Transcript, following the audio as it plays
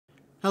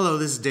Hello,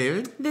 this is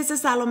David. This is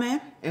Salome.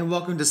 And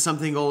welcome to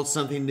Something Old,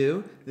 Something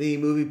New, the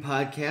movie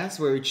podcast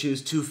where we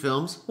choose two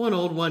films, one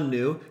old, one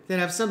new, that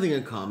have something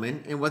in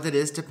common, and what that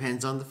is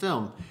depends on the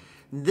film.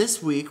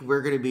 This week,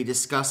 we're going to be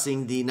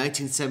discussing the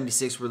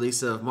 1976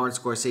 release of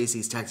Martin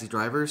Scorsese's Taxi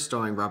Driver,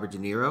 starring Robert De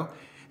Niro,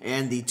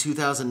 and the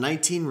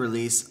 2019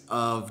 release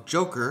of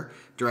Joker,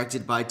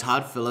 directed by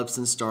Todd Phillips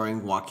and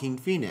starring Joaquin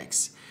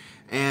Phoenix.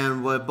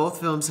 And what both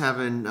films have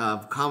in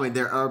common,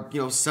 there are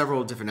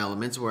several different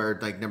elements. Where,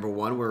 like, number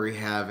one, where we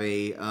have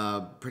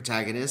a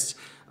protagonist,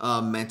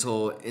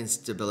 mental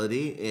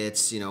instability.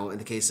 It's in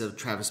the case of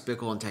Travis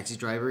Bickle in Taxi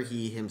Driver,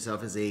 he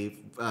himself is a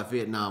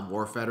Vietnam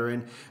War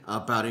veteran,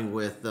 battling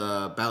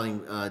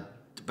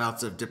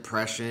bouts of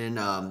depression,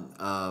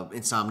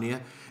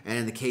 insomnia. And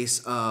in the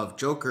case of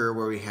Joker,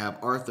 where we have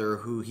Arthur,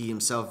 who he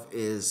himself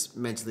is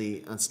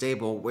mentally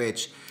unstable,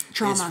 which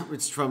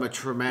it's from a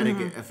traumatic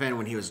event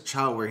when he was a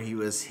child, where he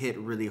was hit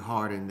really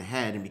hard in the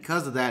head. And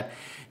because of that,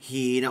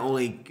 he not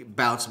only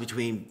bouts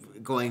between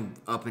going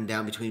up and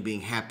down between being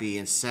happy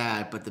and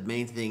sad, but the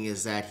main thing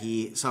is that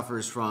he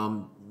suffers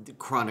from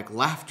chronic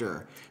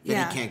laughter,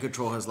 that he can't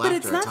control his laughter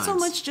at times. But it's not so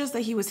much just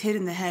that he was hit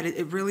in the head.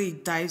 It really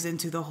dives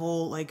into the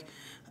whole,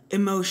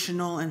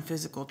 emotional and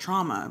physical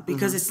trauma,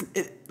 because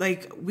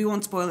we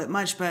won't spoil it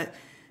much, but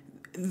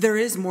there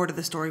is more to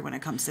the story when it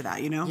comes to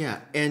that, Yeah,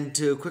 and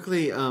to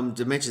quickly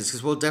to mention this,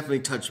 because we'll definitely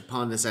touch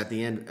upon this at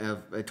the end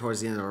of towards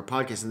the end of our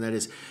podcast, and that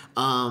is,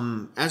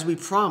 as we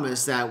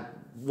promised, that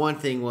one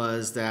thing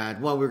was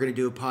that, we were going to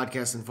do a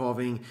podcast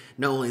involving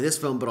not only this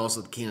film, but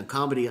also the King of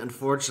Comedy.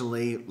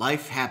 Unfortunately,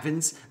 life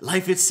happens.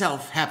 Life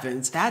itself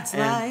happens. That's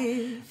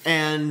life.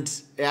 And,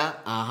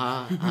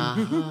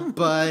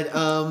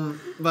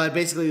 but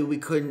basically, we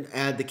couldn't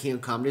add the King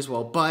of Comedy as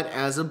well. But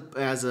as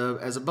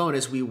a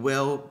bonus, we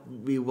will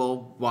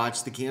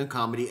watch the King of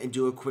Comedy and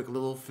do a quick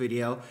little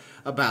video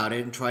about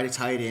it and try to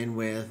tie it in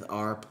with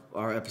our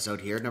episode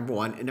here, number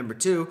one. And number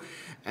two,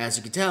 as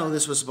you can tell,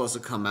 this was supposed to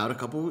come out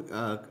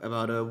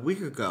about a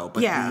week ago.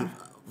 But the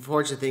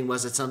fortunate thing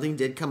was that something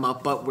did come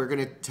up, but we're going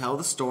to tell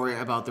the story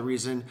about the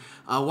reason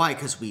why,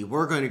 because we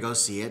were going to go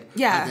see it,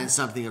 and then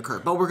something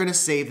occurred. But we're going to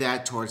save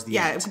that towards the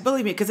end. Yeah,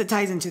 believe me, because it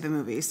ties into the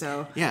movie,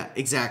 so. Yeah,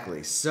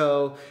 exactly.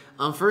 So,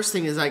 first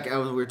thing is,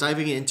 we're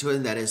diving into it,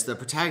 and that is the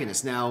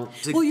protagonist. Now,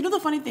 the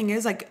funny thing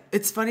is,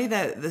 it's funny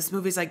that this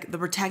movie's, the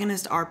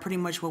protagonists are pretty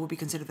much what would be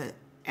considered the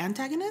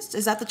antagonist?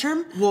 Is that the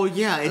term? Well,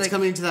 yeah, it's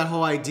coming into that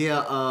whole idea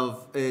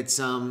of it's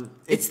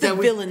the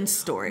villain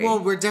story. Well,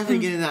 we're definitely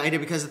getting that idea,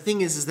 because the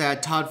thing is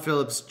that Todd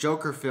Phillips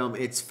Joker film,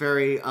 it's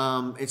very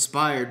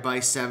inspired by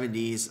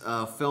 70s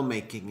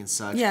filmmaking and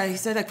such. Yeah, he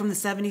said from the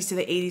 70s to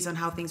the 80s on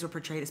how things were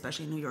portrayed,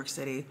 especially in New York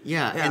City.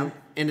 Yeah.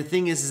 And the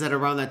thing is that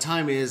around that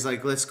time is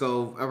let's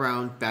go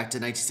around back to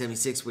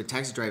 1976 when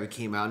Taxi Driver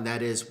came out, and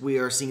that is, we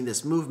are seeing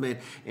this movement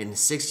in the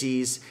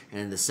 60s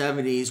and in the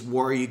 70s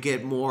where you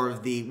get more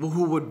of the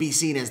who would be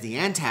seen as the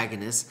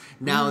antagonists.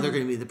 Now they're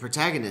going to be the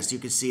protagonists. You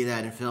can see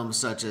that in films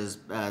such as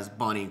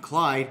Bonnie and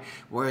Clyde,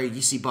 where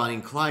you see Bonnie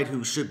and Clyde,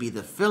 who should be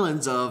the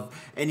villains of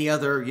any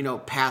other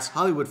past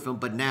Hollywood film,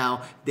 but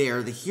now they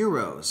are the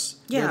heroes.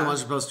 They're the ones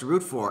you're supposed to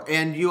root for.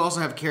 And you also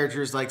have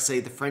characters like, say,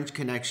 the French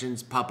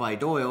Connection's Popeye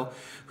Doyle,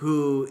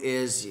 who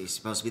he's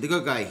supposed to be the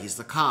good guy. He's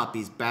the cop.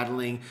 He's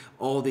battling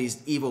all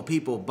these evil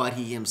people, but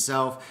he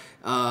himself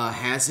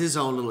has his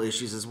own little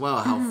issues as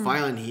well. How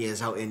violent he is,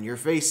 how in your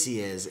face he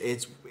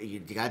is. You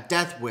got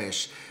Death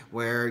Wish,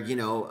 where you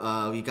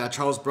got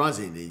Charles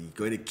Bronson, he's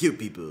going to kill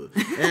people,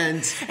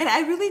 and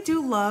I really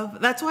do love.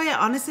 That's why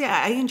honestly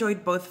I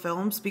enjoyed both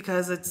films,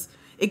 because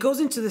it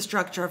goes into the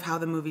structure of how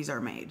the movies are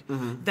made.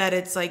 That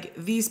it's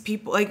these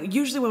people,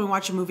 usually when we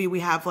watch a movie, we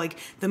have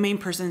the main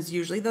person is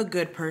usually the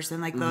good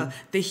person,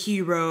 the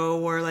hero,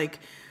 or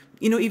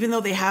even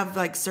though they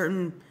have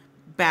certain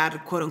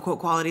bad quote unquote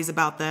qualities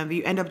about them,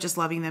 you end up just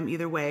loving them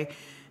either way.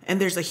 And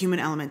there's a human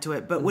element to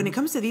it. But when it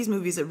comes to these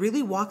movies, it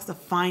really walks a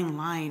fine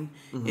line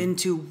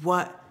into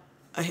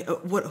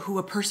who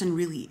a person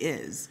really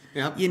is.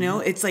 Yep.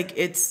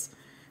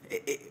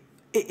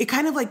 It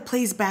kind of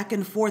plays back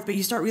and forth, but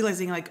you start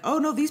realizing oh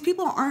no, these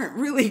people aren't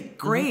really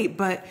great,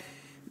 but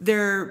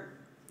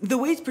the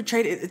way it's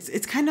portrayed,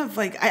 it's kind of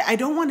I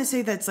don't want to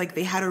say that's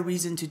they had a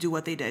reason to do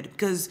what they did,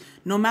 because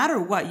no matter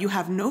what, you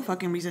have no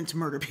fucking reason to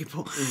murder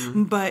people.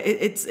 But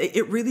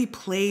it really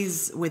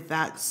plays with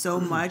that so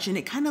much, and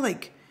it kind of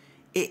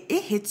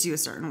it hits you a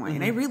certain way.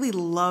 And I really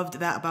loved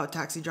that about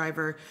Taxi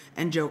Driver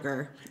and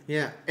Joker.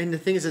 Yeah, and the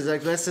thing is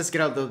let's just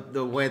get out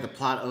the way the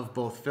plot of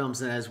both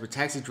films. And as with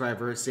Taxi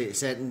Driver, it's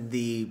set in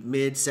the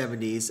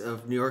mid-70s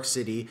of New York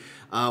City,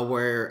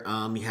 where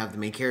you have the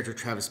main character,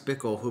 Travis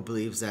Bickle, who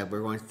believes that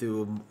we're going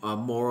through a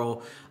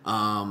moral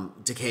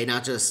decay,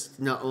 not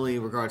only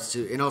in regards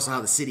to, and also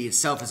how the city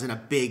itself is in a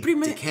big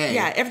decay.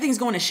 Yeah, everything's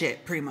going to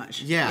shit, pretty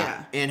much.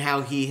 Yeah, and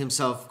how he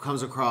himself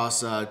comes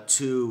across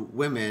two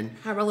women.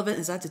 How relevant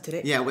is that to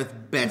today? Yeah,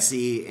 with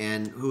Betsy,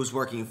 and who's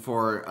working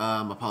for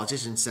a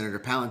politician, Senator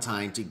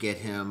Palantine, to get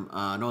him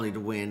not only to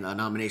win a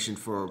nomination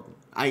for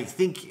I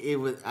think it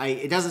was.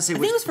 It doesn't say I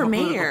which think it was for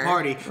political mayor,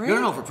 party. right?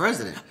 No, for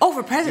president. Oh,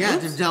 for president. Yeah,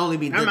 Oops. to not only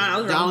be Never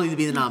mind, to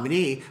be the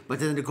nominee, but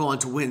then to go on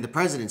to win the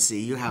presidency.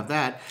 You have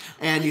that,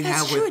 and you That's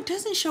have true. It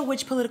doesn't show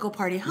which political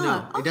party, huh?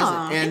 no, it doesn't.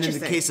 And in the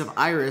Interesting. case of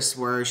Iris,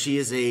 where she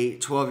is a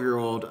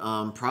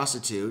 12-year-old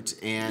prostitute,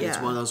 and it's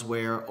Yeah. one of those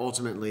where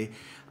ultimately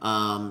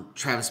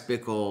Travis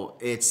Bickle,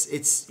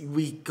 it's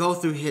we go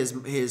through his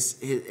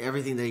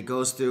everything that he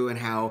goes through and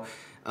how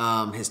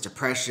his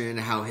depression,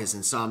 how his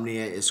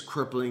insomnia is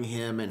crippling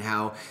him, and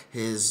how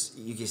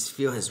you just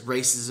feel his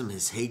racism,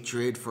 his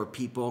hatred for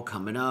people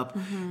coming up,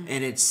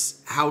 and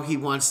it's how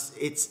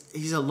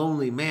he's a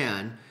lonely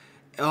man.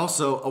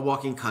 Also, a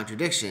walking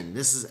contradiction.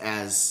 This is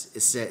as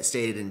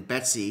stated in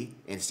Betsy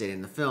and stated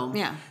in the film.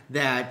 Yeah.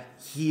 That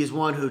he is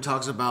one who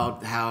talks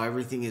about how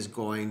everything is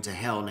going to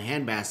hell in a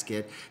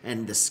handbasket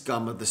and the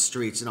scum of the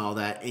streets and all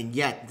that. And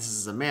yet, this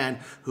is a man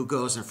who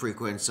goes and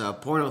frequents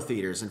porno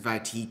theaters. In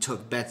fact, he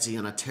took Betsy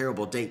on a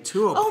terrible date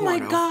to a porno. Oh my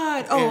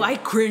God. Oh, I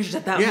cringed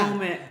at that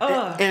moment.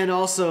 Ugh. And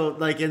also,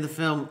 like in the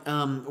film,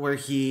 where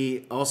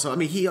he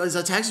is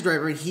a taxi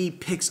driver and he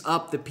picks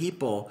up the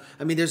people.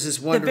 I mean, there's this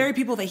The one. very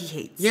people that he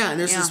hates. Yeah, and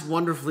there's this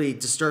wonderfully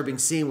disturbing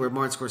scene where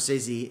Martin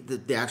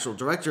Scorsese, the actual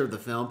director of the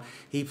film,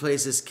 he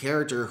plays this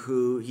character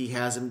who he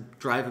has him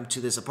drive him to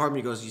this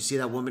apartment. He goes, "You see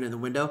that woman in the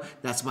window?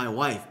 That's my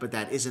wife, but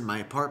that isn't my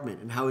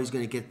apartment." And how he's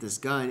going to get this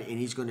gun and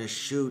he's going to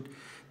shoot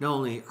not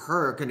only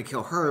her, going to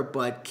kill her,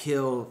 but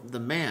kill the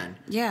man.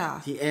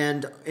 Yeah.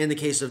 And in the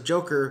case of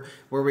Joker,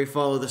 where we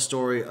follow the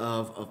story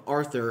of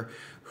Arthur,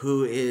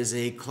 who is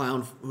a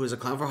clown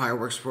for hire,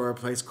 works for a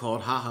place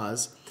called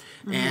Ha-Ha's.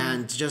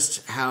 And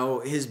just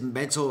how his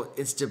mental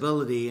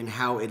instability and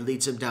how it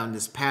leads him down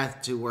this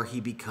path to where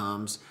he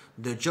becomes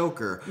the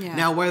Joker. Yeah.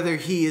 Now, whether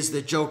he is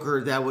the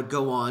Joker that would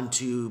go on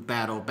to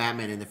battle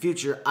Batman in the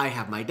future, I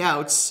have my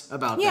doubts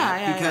about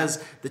that.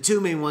 Because the two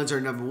main ones are,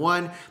 number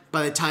one,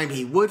 by the time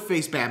he would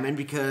face Batman,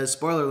 because,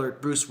 spoiler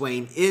alert, Bruce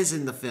Wayne is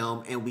in the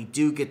film, and we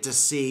do get to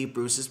see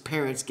Bruce's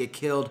parents get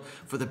killed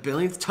for the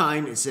billionth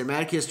time in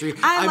cinematic history.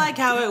 I like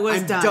how it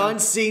was done. I'm done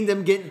seeing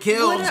them getting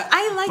killed.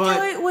 I like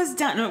how it was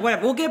done. No,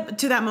 whatever. We'll get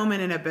to that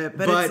moment in a bit,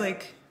 but it's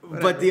like...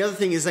 Whatever. But the other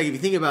thing is, like, if you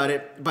think about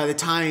it, by the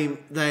time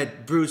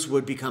that Bruce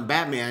would become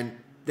Batman,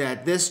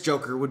 that this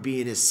Joker would be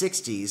in his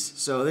 60s.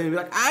 So then he'd be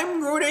like, "I'm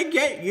going to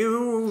get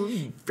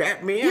you,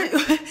 Batman."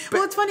 Yeah.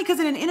 Well, it's funny because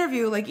in an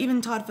interview, like,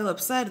 even Todd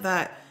Phillips said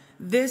that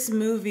this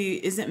movie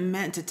isn't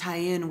meant to tie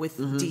in with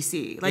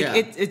DC. Like,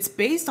 it's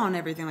based on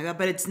everything like that,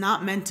 but it's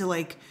not meant to,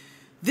 like...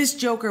 This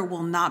Joker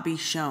will not be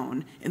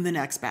shown in the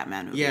next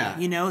Batman movie. Yeah.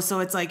 You know?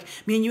 So it's like...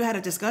 Me and you had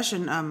a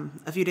discussion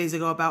a few days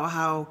ago about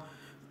how...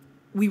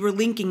 we were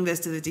linking this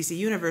to the DC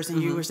universe,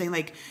 and you were saying,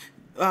 like,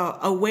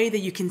 a way that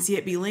you can see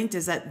it be linked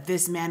is that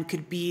this man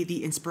could be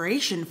the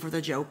inspiration for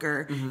the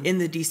Joker in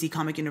the DC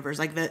comic universe.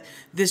 Like, that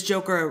this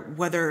Joker,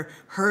 whether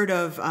heard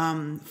of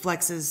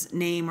Flex's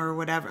name or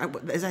whatever,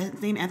 is that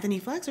his name, Anthony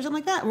Flex or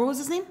something like that? What was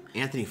his name?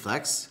 Anthony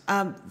Flex?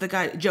 The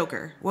guy,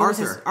 Joker. What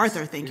Arthur. was his?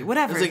 Arthur, thank you.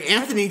 Whatever. It's like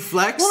Anthony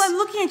Flex? Well, I'm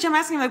looking at you, I'm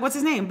asking him, like, what's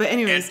his name? But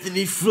anyways.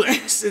 Anthony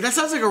Flex. That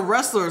sounds like a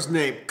wrestler's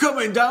name.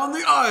 Coming down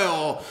the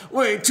aisle,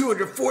 weighing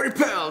 240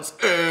 pounds,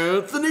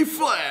 Anthony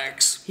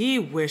Flex. He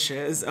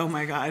wishes. Oh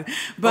my God.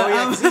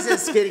 But he's a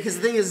skinny. Because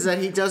the thing is that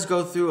he does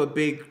go through a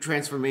big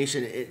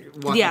transformation.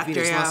 Joaquin actor,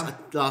 Phoenix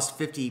lost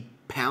 50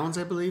 pounds,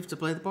 I believe, to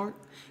play the part.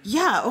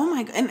 Yeah. Oh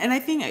my God. And I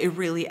think it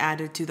really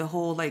added to the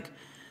whole, like,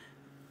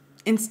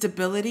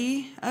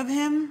 instability of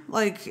him.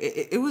 Like,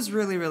 it was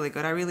really, really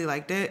good. I really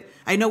liked it.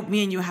 I know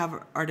me and you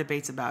have our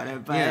debates about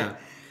it, but yeah.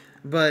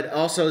 But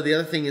also the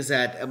other thing is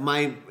that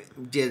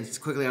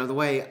just quickly out of the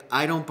way,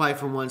 I don't buy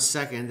for 1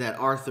 second that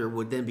Arthur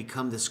would then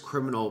become this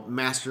criminal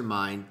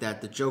mastermind that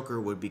the Joker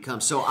would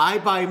become. So I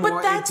buy more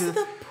but that's into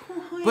the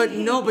point.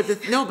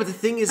 But the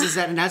thing is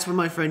that, and that's when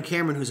my friend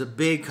Cameron, who's a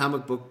big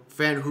comic book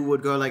fan, who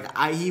would go like,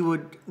 he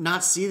would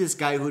not see this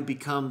guy who would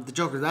become the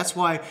Joker. That's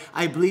why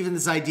I believe in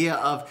this idea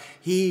of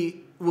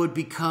he would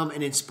become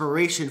an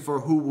inspiration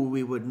for who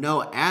we would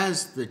know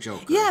as the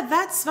Joker. Yeah,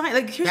 that's fine.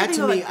 Like, here's that the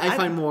to thing, me, I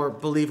find more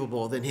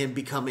believable than him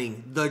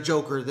becoming the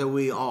Joker that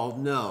we all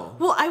know.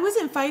 Well, I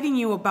wasn't fighting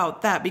you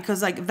about that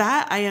because, like,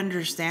 that I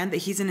understand that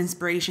he's an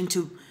inspiration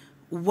to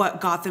what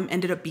Gotham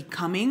ended up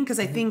becoming. Because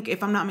I think,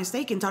 if I'm not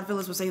mistaken, Todd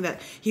Phillips was saying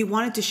that he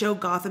wanted to show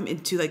Gotham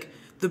into,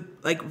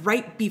 like,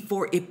 right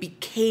before it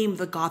became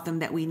the Gotham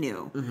that we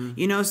knew.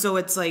 You know, so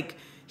it's like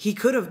he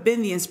could have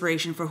been the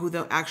inspiration for who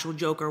the actual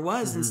Joker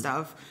was and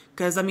stuff.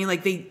 Because, I mean,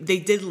 like, they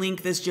did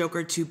link this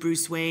Joker to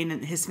Bruce Wayne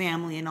and his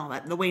family and all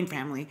that, the Wayne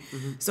family.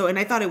 So, and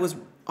I thought it was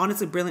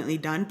honestly brilliantly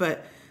done,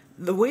 but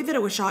the way that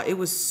it was shot, it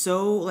was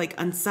so, like,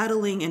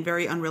 unsettling and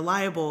very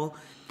unreliable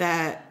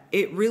that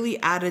it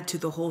really added to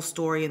the whole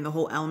story and the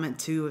whole element,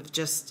 too, of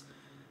just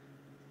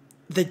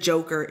the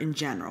Joker in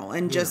general.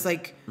 And just,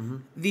 like,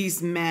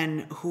 these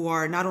men who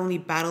are not only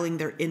battling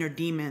their inner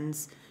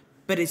demons,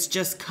 but it's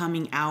just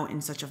coming out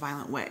in such a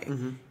violent way.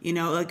 You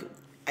know, like,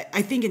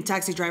 I think in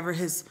Taxi Driver,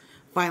 his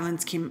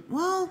violence came,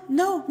 well,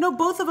 no,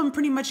 both of them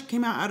pretty much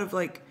came out of,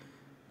 like,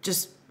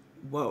 just,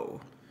 whoa,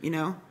 you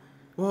know?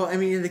 Well, I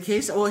mean, in the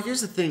case, well,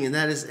 here's the thing, and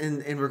that is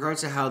in regards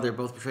to how they're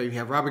both portrayed. You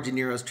have Robert De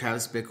Niro as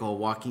Travis Bickle,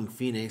 Joaquin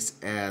Phoenix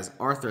as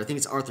Arthur. I think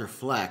it's Arthur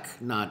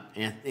Fleck, not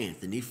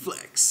Anthony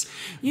Flex.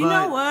 You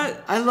know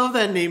what? I love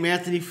that name,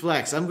 Anthony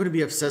Flex. I'm going to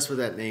be obsessed with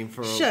that name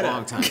for a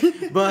long time.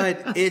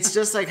 But it's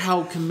just like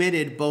how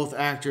committed both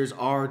actors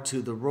are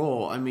to the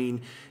role. I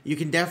mean, you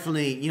can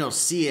definitely,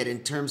 see it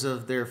in terms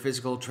of their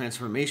physical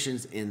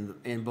transformations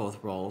in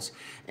both roles,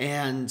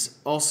 and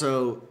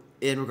also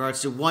in regards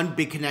to one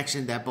big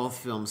connection that both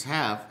films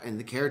have and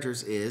the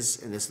characters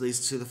is, and this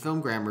leads to the film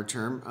grammar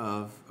term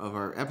of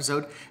our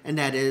episode, and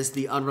that is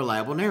the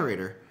unreliable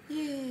narrator.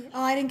 Yeah.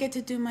 Oh, I didn't get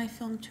to do my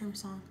film term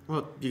song.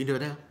 Well, you can do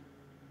it now.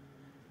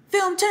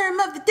 Film term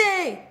of the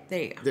day.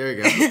 There you go. There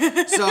you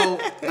go. So,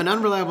 an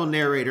unreliable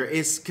narrator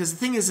is, because the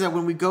thing is that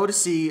when we go to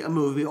see a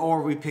movie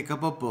or we pick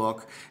up a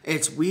book,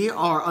 we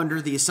are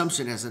under the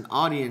assumption as an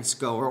audience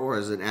goer or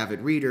as an avid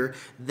reader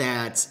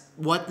that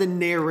what the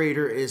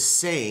narrator is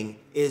saying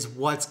is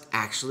what's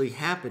actually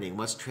happening,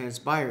 what's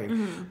transpiring.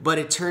 Mm-hmm. But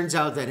it turns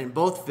out that in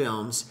both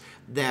films,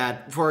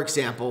 that, for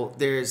example,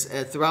 there's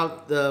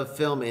throughout the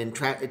film in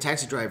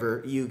Taxi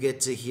Driver, you get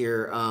to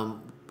hear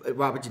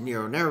Robert De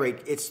Niro narrate.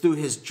 It's through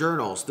his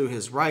journals, through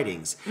his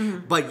writings.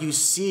 Mm-hmm. But you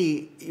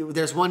see,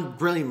 there's one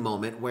brilliant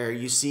moment where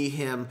you see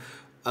him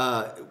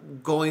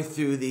going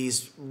through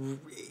these.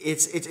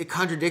 It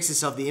contradicts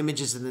itself, the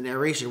images in the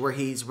narration, where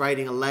he's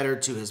writing a letter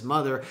to his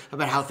mother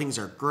about how things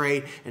are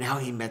great and how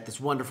he met this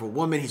wonderful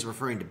woman. He's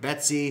referring to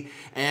Betsy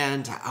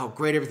and how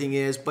great everything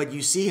is. But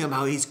you see him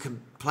how he's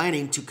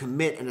planning to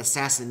commit an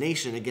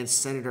assassination against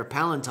Senator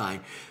Palantine.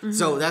 Mm-hmm.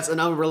 So that's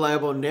an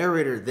unreliable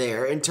narrator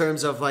there in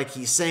terms of like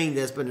he's saying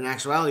this, but in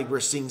actuality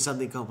we're seeing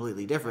something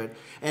completely different.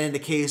 And in the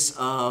case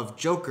of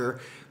Joker,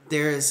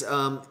 there's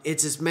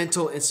it's this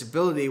mental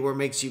instability where it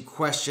makes you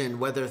question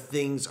whether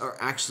things are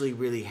actually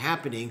really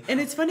happening.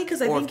 And it's funny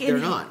because I think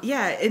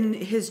in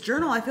his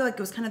journal, I feel like it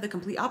was kind of the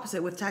complete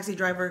opposite. With Taxi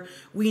Driver,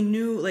 we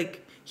knew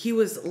like he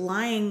was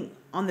lying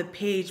on the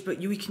page, but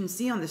we can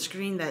see on the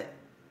screen that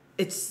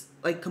it's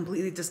like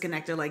completely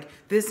disconnected. Like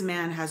this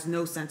man has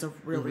no sense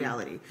of real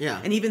reality.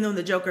 Yeah. And even though in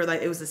the Joker,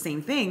 like it was the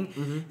same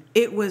thing,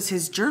 it was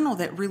his journal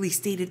that really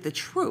stated the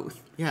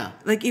truth. Yeah.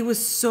 Like it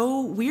was so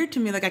weird to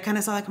me. Like I kind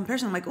of saw that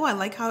comparison. I'm like, oh, I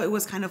like how it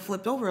was kind of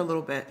flipped over a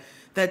little bit.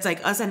 That's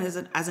like us and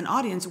as an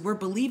audience, we're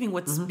believing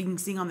what's being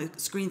seen on the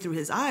screen through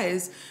his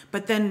eyes.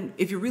 But then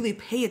if you really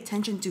pay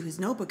attention to his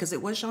notebook, because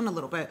it was shown a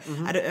little bit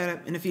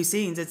in a few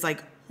scenes, it's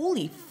like,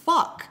 holy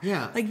fuck.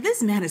 Yeah. Like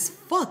this man is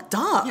fucked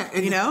up. Yeah,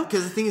 and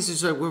because the thing is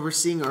just like what we're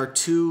seeing are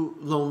two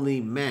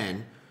lonely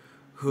men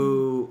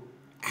who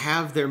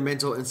have their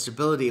mental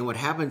instability, and what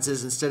happens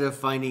is instead of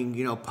finding,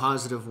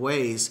 positive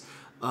ways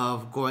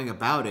of going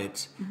about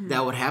it,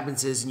 that what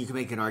happens is, and you can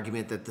make an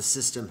argument that the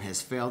system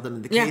has failed them.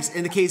 In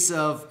the case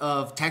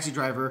of Taxi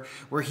Driver,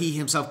 where he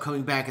himself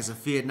coming back as a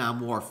Vietnam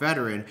War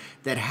veteran,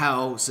 that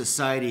how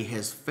society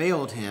has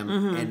failed him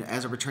and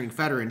as a returning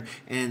veteran.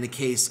 And in the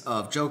case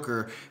of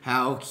Joker,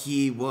 how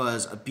he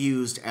was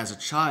abused as a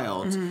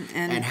child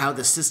and how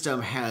the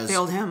system has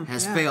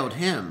failed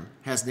him,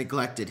 has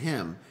neglected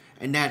him.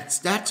 And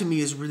that to me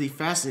is really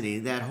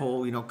fascinating, that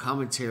whole,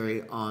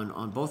 commentary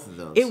on both of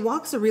those. It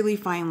walks a really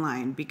fine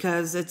line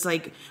because it's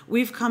like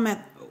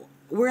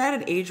we're at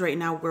an age right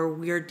now where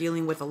we're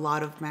dealing with a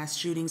lot of mass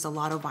shootings, a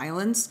lot of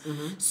violence.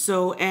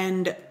 So,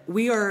 and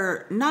we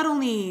are not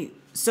only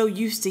so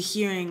used to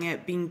hearing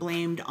it being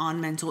blamed on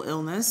mental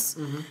illness,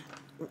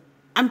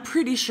 I'm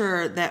pretty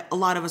sure that a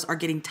lot of us are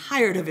getting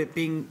tired of it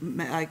being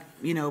like,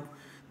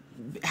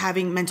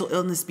 having mental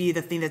illness be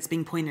the thing that's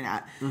being pointed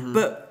at.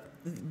 But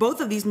both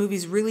of these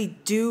movies really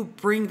do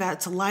bring that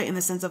to light in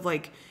the sense of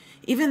like,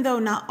 even though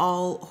not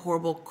all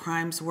horrible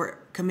crimes were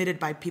committed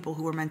by people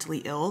who were mentally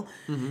ill,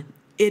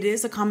 it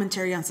is a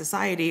commentary on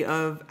society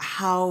of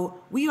how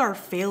we are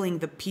failing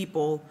the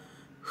people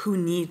who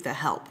need the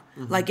help.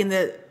 Like in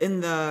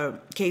the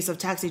case of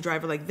Taxi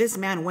Driver, like this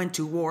man went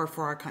to war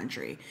for our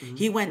country.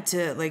 He went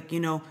to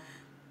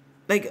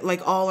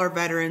like all our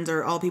veterans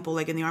or all people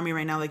like in the army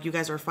right now, like you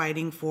guys are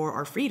fighting for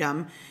our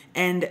freedom.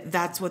 And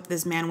that's what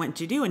this man went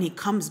to do. And he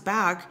comes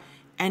back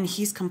and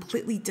he's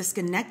completely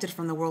disconnected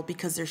from the world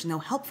because there's no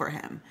help for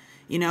him,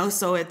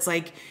 So it's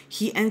like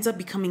he ends up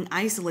becoming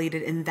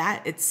isolated, and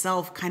that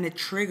itself kind of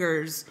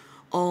triggers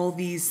all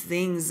these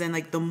things. And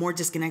like the more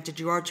disconnected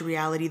you are to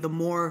reality, the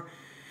more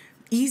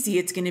easy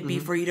it's going to be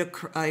for you to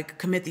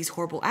commit these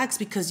horrible acts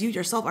because you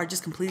yourself are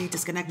just completely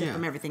disconnected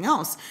from everything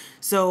else.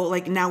 So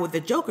like now with the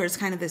Joker, it's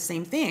kind of the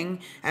same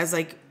thing as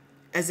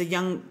a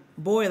young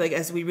boy, like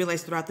as we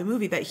realized throughout the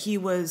movie that he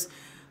was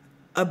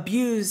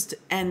abused,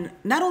 and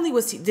not only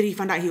did he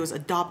find out he was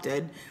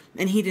adopted,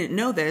 and he didn't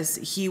know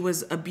this, he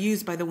was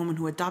abused by the woman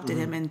who adopted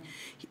him, and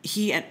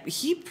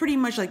he pretty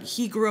much like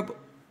he grew up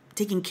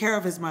taking care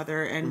of his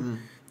mother, and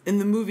in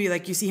the movie,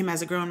 like you see him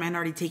as a grown man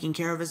already taking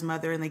care of his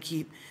mother, and like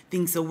he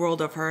thinks the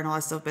world of her and all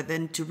that stuff. But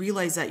then to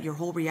realize that your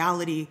whole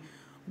reality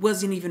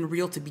wasn't even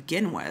real to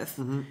begin with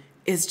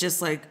is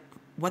just like,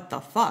 what the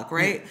fuck,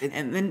 right?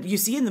 And then you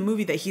see in the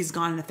movie that he's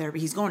going to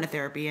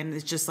therapy, and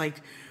it's just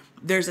like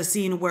there's a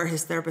scene where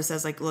his therapist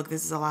says like, look,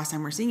 this is the last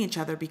time we're seeing each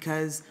other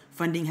because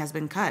funding has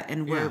been cut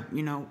and we're,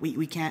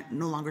 we can't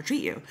no longer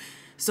treat you.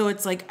 So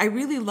it's like, I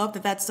really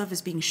love that stuff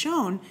is being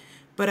shown,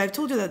 but I've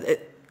told you that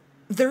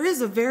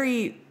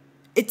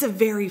it's a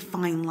very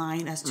fine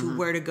line as to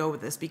where to go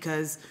with this,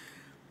 because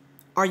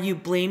are you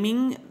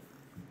blaming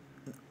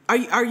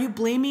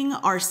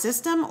our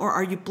system, or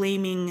are you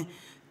blaming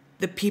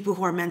the people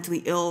who are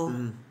mentally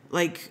ill?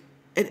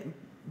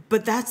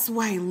 But that's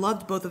why I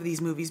loved both of these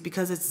movies,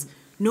 because it's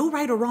no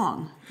right or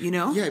wrong,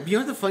 Yeah,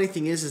 the funny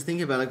thing is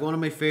thinking about, like, one of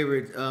my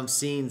favorite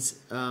scenes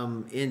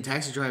in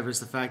Taxi Driver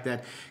is the fact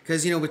that,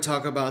 because, we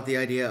talk about the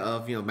idea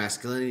of,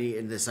 masculinity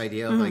and this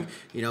idea of, like,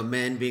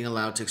 men being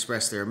allowed to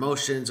express their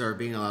emotions or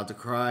being allowed to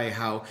cry,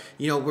 how,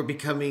 we're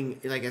becoming,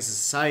 like, as a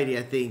society,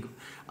 I think,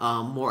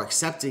 more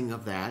accepting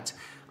of that,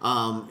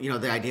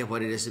 the idea of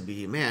what it is to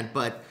be a man.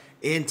 But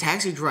in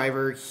Taxi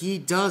Driver, he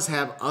does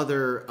have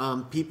other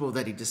people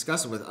that he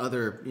discusses with,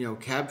 other,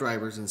 cab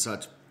drivers and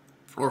such,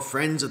 or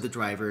friends of the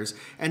drivers.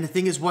 And the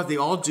thing is, what they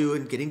all do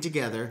in getting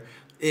together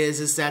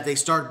is that they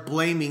start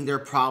blaming their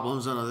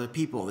problems on other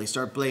people. They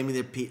start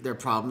blaming their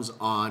problems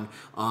on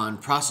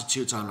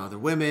prostitutes, on other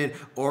women,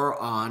 or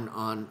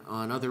on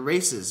other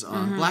races,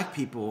 on black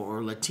people or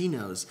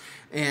Latinos.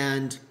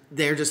 And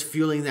they're just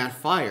fueling that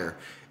fire,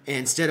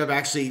 instead of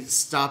actually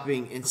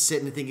stopping and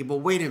sitting and thinking, well,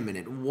 wait a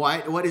minute,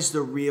 what is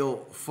the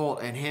real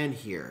fault at hand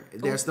here?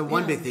 There's the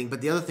one big thing.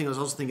 But the other thing I was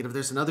also thinking of,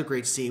 there's another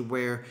great scene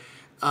where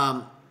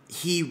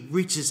he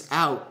reaches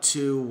out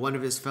to one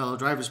of his fellow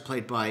drivers,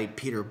 played by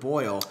Peter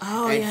Boyle.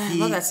 Oh, and I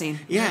love that scene.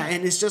 Yeah,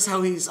 and it's just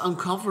how he's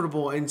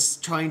uncomfortable and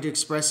trying to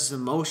express his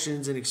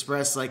emotions and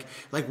express like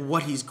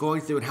what he's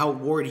going through and how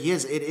worried he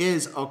is. It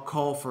is a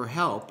call for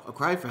help, a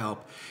cry for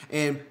help.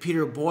 And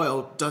Peter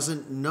Boyle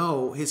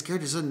his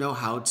character doesn't know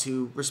how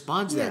to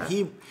respond to that.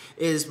 He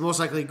is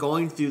most likely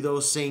going through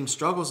those same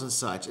struggles and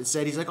such.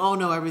 Instead, he's like, oh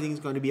no, everything's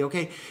going to be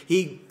okay.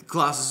 He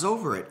glosses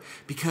over it,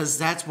 because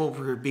that's what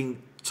we're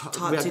being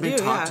taught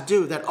to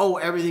do, that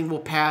everything will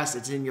pass,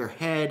 it's in your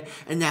head,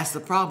 and that's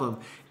the problem,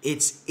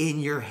 it's in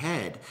your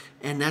head.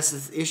 And that's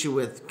the issue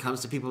with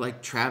comes to people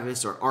like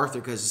Travis or Arthur,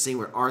 because the scene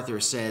where Arthur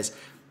says,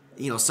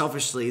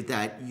 selfishly,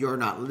 that you're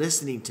not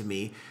listening to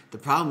me. The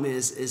problem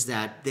is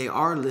that they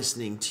are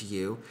listening to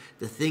you.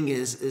 The thing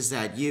is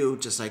that you,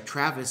 just like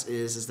Travis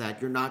is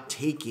that you're not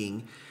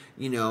taking,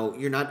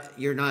 you're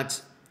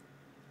not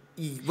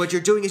what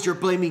you're doing is you're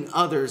blaming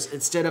others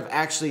instead of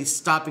actually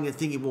stopping and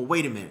thinking, well,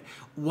 wait a minute,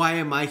 why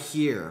am I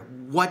here?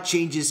 What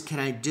changes can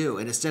I do?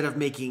 And instead of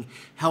making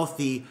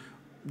healthy,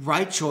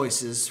 right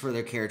choices for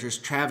their characters,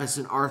 Travis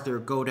and Arthur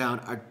go down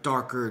a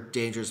darker,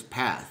 dangerous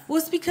path. Well,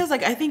 it's because,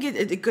 I think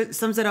it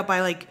sums it up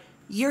by,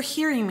 you're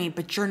hearing me,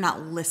 but you're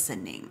not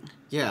listening.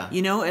 Yeah.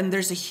 And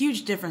there's a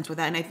huge difference with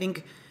that. And I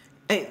think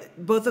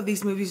both of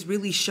these movies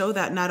really show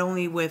that, not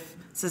only with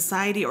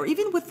society or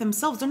even with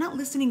themselves. They're not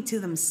listening to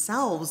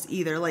themselves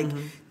either.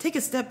 Take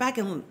a step back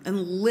and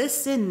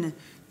listen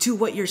to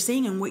what you're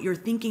saying and what you're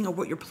thinking or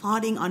what you're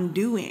plotting on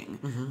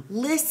doing.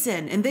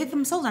 Listen. And they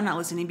themselves are not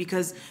listening,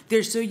 because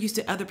they're so used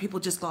to other people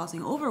just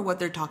glossing over what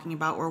they're talking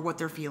about or what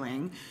they're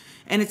feeling.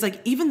 And it's like,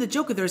 even the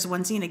Joker, there's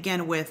one scene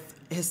again with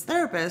his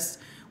therapist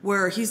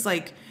where he's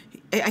like,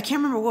 I can't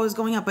remember what was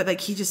going on,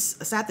 but he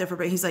just sat there for a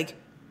bit. He's like,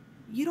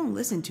 you don't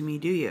listen to me,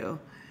 do you?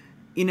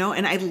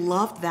 And I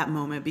loved that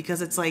moment,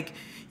 because it's like,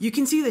 you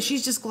can see that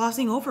she's just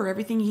glossing over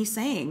everything he's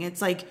saying.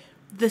 It's like,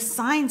 the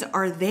signs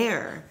are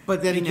there.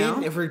 But then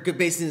again, if we're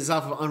basing this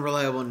off of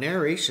unreliable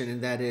narration,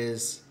 and that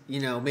is,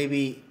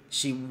 maybe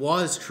she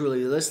was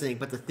truly listening,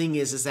 but the thing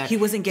is that he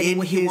wasn't getting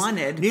what he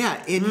wanted.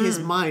 Yeah, in his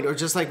mind, or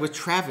just like with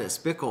Travis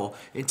Bickle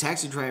in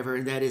Taxi Driver,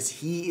 and that is,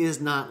 he is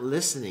not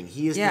listening.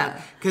 He is not,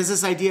 because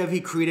this idea of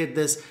he created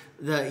this,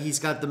 he's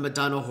got the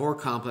Madonna horror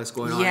complex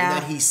going on, and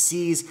that he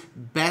sees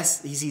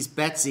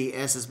Betsy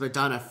as his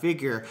Madonna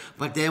figure,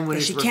 but then when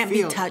she can't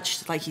be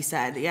touched, like he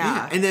said,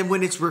 and then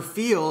when it's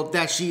revealed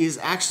that she is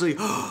actually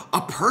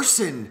a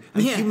person,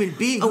 a human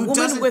being, a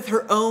woman with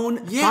her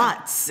own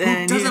thoughts,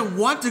 and who doesn't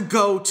want to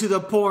go to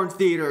the porn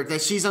theater,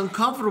 that she's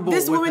uncomfortable.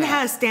 This woman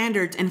has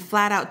standards and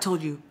flat out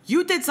told you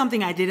did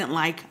something I didn't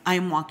like,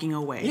 I'm walking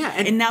away. Yeah,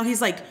 and now he's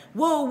like,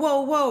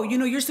 whoa,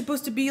 you're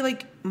supposed to be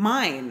like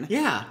mine.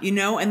 Yeah,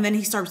 and then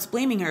he starts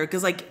blaming her,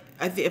 because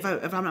if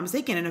I'm not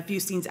mistaken, in a few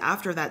scenes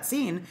after that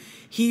scene,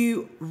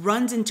 he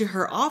runs into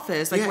her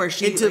office, where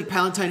she into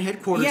Palatine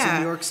headquarters in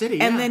New York City,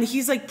 and then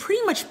he's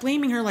pretty much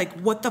blaming her,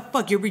 what the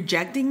fuck, you're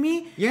rejecting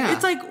me? Yeah,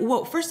 it's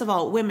well, first of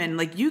all, women,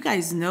 you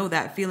guys know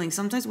that feeling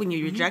sometimes when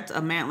you reject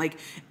a man.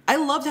 I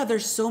loved how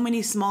there's so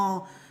many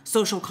small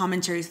social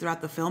commentaries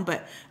throughout the film,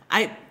 but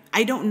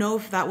I don't know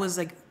if that was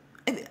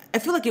I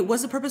feel like it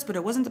was the purpose, but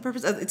it wasn't the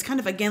purpose. It's kind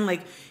of, again,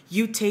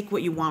 you take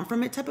what you want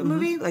from it type of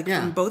movie,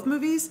 from both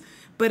movies.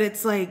 But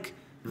it's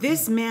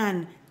this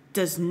man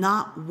does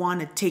not want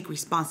to take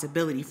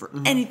responsibility for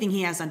anything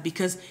he has done,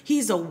 because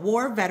he's a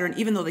war veteran,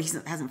 even though he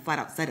hasn't flat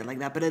out said it like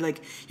that. But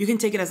you can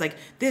take it as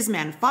this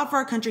man fought for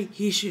our country.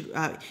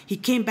 He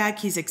came back.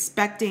 He's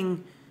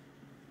expecting,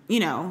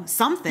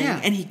 something,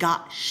 and he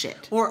got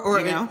shit.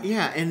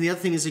 And the other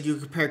thing is that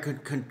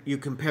you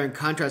compare and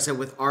contrast that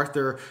with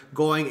Arthur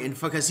going and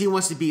because he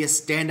wants to be a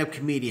stand-up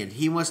comedian.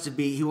 He wants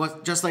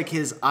just like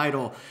his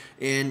idol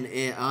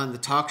on the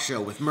talk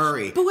show with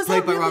Murray,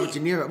 played by Robert De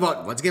Niro.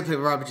 Well, once again, played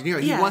by Robert De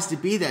Niro. He wants to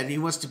be that, and he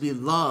wants to be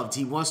loved.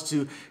 He wants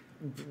to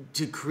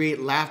create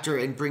laughter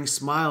and bring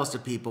smiles to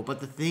people. But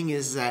the thing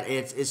is that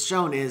it's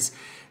shown is,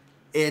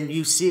 and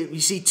you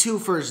see two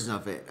versions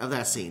of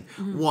that scene.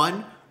 Mm-hmm.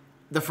 One,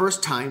 the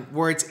first time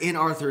where it's in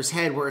Arthur's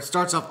head, where it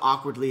starts off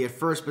awkwardly at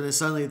first, but then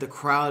suddenly the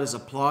crowd is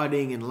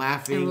applauding and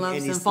laughing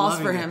and he's falls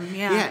for him.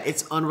 Yeah,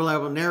 it's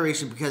unreliable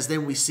narration because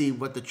then we see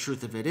what the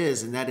truth of it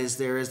is, and that is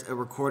there is a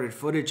recorded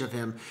footage of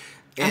him.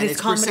 And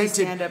it's comedy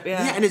stand-up,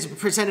 and it's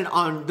presented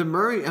on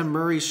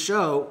Murray's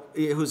show,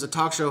 who's a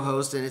talk show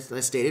host, and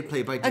it's stated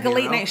played by De Niro. Like a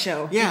late night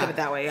show. Yeah. Think of it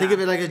that way. Yeah. Think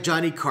of it like a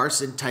Johnny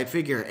Carson type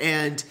figure.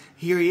 And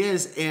here he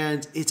is,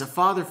 and it's a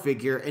father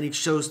figure, and he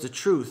shows the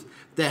truth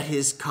that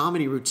his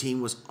comedy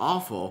routine was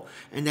awful,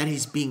 and that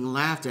he's being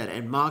laughed at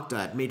and mocked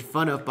at, made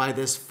fun of by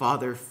this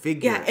father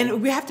figure. Yeah,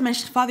 and we have to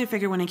mention father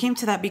figure when it came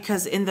to that,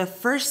 because in the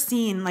first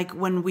scene, like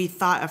when we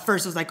thought at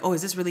first it was like, oh,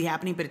 is this really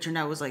happening? But it turned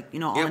out it was like,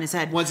 all in his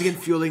head. Once again,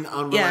 fueling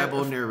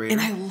unreliable narrator.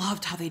 And I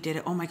loved how they did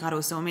it. Oh my God, it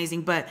was so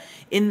amazing. But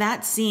in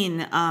that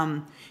scene,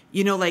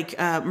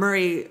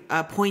 Murray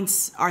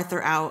points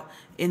Arthur out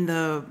in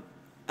the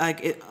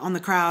on the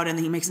crowd, and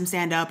he makes him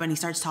stand up, and he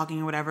starts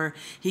talking or whatever.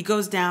 He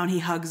goes down, he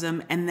hugs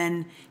him, and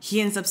then he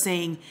ends up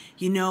saying,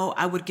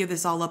 I would give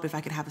this all up if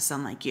I could have a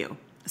son like you.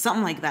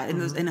 Something like that.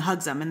 Mm-hmm. And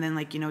hugs him, and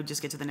then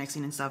just get to the next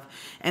scene and stuff.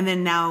 And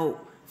then now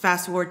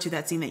fast forward to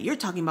that scene that you're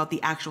talking about,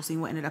 the actual scene,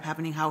 what ended up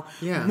happening, how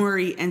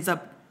Murray ends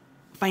up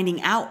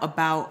finding out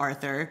about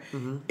Arthur.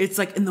 Mm-hmm. It's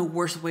like in the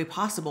worst way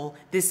possible.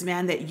 This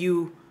man that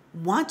you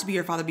want to be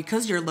your father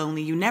because you're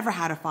lonely, you never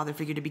had a father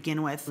figure to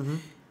begin with. Mm-hmm.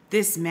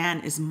 This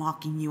man is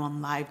mocking you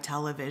on live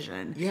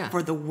television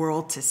for the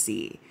world to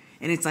see.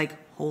 And it's like,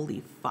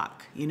 holy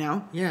fuck,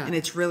 Yeah. And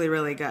it's really,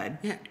 really good.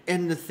 Yeah.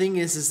 And the thing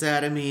is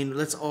that,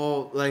 let's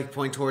all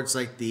point towards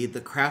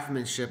the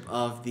craftsmanship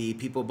of the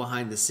people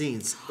behind the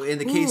scenes. In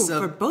the case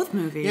of... for both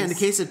movies. Yeah, in the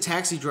case of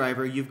Taxi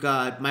Driver, you've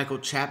got Michael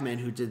Chapman,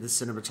 who did the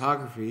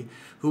cinematography,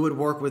 who would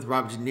work with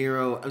Robert De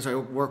Niro.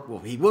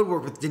 He would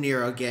work with De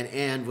Niro again,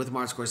 and with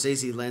Martin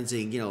Scorsese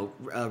lensing,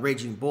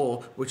 Raging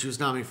Bull, which he was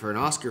nominated for an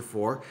Oscar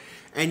for.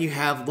 And you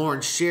have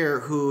Lawrence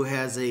Sher, who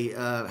has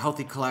a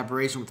healthy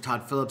collaboration with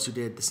Todd Phillips, who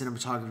did the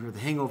cinematography of the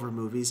Hangover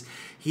movies.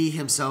 He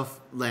himself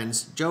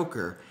lensed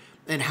Joker,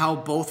 and how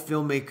both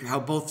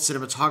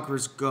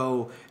cinematographers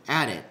go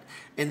at it.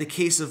 In the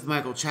case of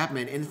Michael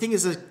Chapman, and the thing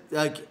is, with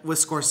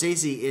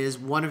Scorsese, is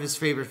one of his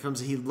favorite films.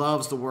 He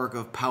loves the work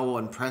of Powell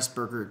and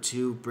Pressburger,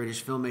 two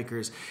British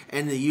filmmakers,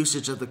 and the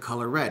usage of the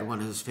color red. One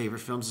of his favorite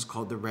films is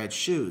called The Red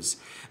Shoes,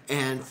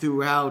 and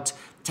throughout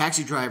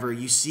Taxi Driver,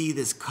 you see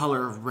this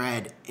color of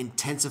red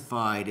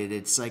intensified, and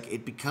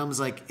it becomes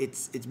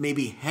it's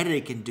maybe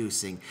headache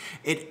inducing.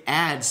 It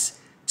adds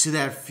to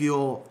that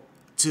fuel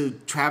to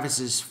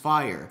Travis's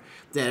fire,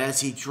 that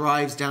as he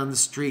drives down the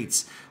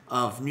streets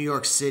of New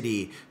York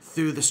City,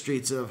 through the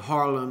streets of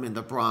Harlem and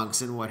the Bronx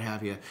and what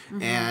have you,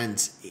 mm-hmm.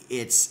 and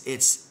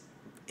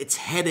it's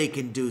headache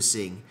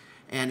inducing,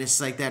 and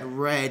it's like that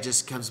red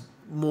just comes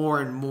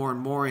more and more and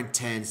more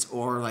intense,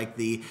 or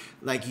you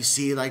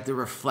see the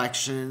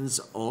reflections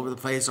all over the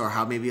place, or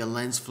how maybe a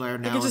lens flare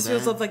now. It just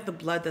feels like the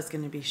blood that's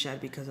going to be shed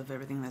because of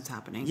everything that's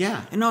happening.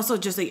 Yeah, and also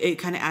just it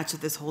kind of adds to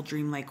this whole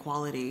dreamlike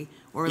quality,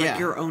 or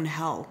your own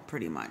hell,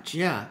 pretty much.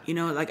 Yeah,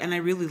 and I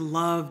really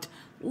loved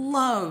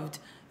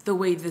the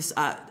way this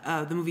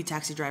the movie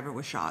Taxi Driver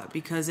was shot,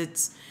 because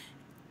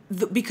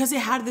because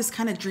it had this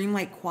kind of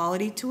dreamlike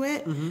quality to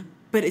it, mm-hmm.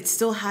 but it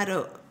still had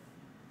a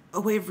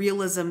way of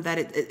realism that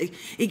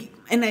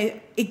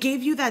it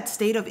gave you that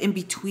state of in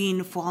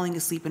between falling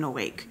asleep and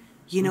awake.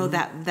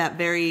 Mm-hmm. that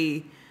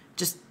very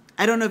just,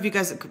 I don't know if you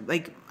guys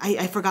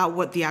I forgot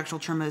what the actual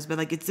term is,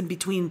 but it's in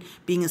between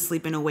being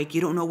asleep and awake.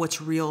 You don't know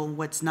what's real,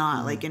 what's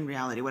not, mm-hmm. In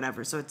reality,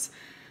 whatever. So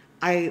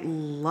I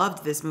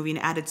loved this movie, and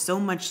added so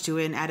much to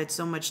it, and added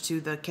so much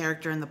to the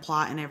character and the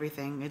plot and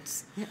everything.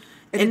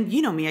 And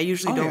you know me, I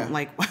usually don't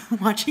like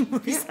watching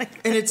movies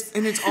like that.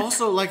 And it's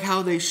also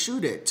how they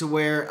shoot it, to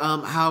where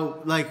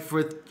how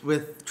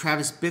with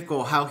Travis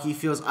Bickle, how he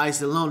feels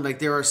isolated, alone.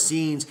 There are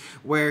scenes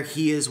where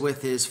he is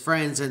with his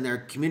friends and they're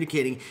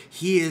communicating.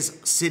 He is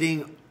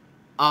sitting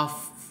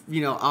off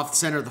the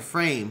center of the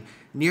frame,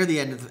 near the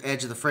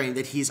edge of the frame,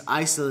 that he's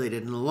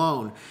isolated and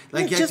alone.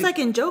 Just like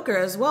in Joker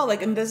as well.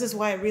 And this is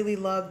why I really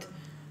loved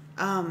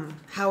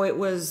how it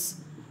was.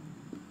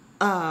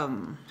 How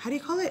do you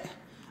call it?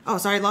 Oh,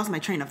 sorry, I lost my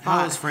train of thought.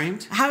 How it was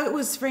framed? How it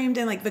was framed,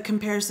 and the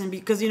comparison,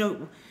 because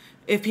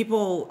if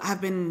people have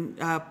been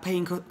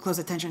paying close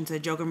attention to the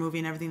Joker movie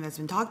and everything that's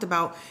been talked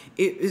about,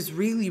 it is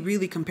really,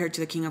 really compared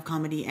to the King of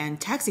Comedy and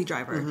Taxi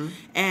Driver. Mm-hmm.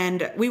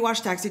 And we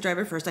watched Taxi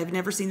Driver first. I've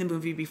never seen the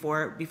movie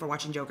before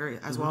watching Joker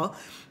as mm-hmm. well.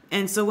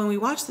 And so when we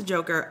watched the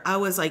Joker, I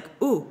was like,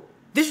 ooh,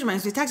 this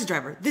reminds me of Taxi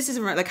Driver. This is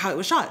like how it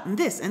was shot, and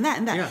this and that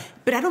and that. Yeah.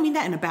 But I don't mean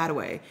that in a bad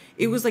way.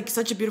 It was like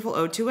such a beautiful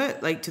ode to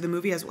it, like to the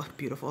movie as well.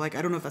 Beautiful. Like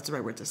I don't know if that's the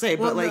right word to say,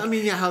 Well, but like I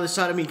mean, yeah, how they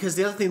shot. I mean, because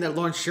the other thing that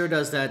Lawrence Sher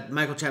does that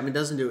Michael Chapman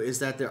doesn't do is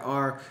that there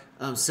are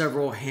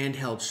several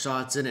handheld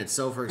shots in it.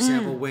 So, for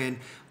example,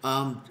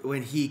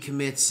 when he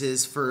commits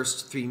his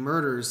first 3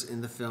 murders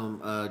in the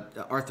film,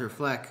 Arthur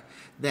Fleck,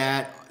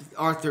 that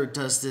Arthur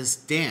does this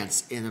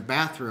dance in a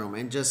bathroom,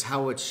 and just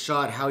how it's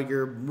shot, how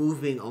you're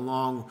moving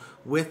along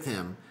with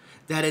him.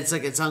 That it's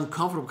like it's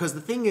uncomfortable, because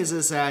the thing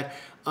is that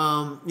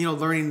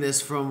learning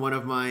this from one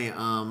of my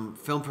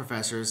film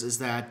professors is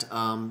that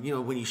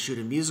when you shoot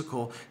a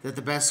musical, that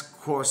the best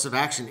course of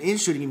action in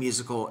shooting a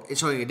musical and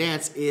showing a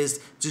dance is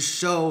to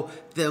show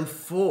them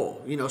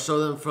full, show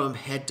them from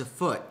head to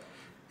foot.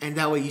 And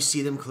that way you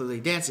see them clearly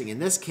dancing. In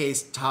this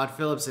case, Todd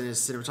Phillips and his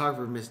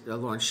cinematographer,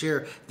 Lawrence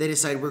Sher, they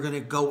decide we're going to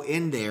go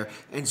in there,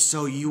 and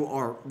so you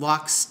are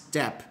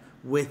lockstep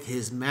with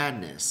his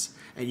madness,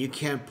 and you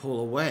can't pull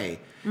away.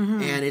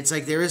 Mm-hmm. And it's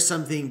like there is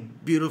something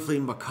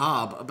beautifully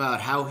macabre about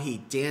how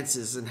he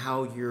dances and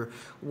how you're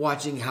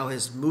watching how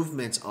his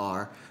movements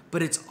are,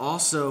 but it's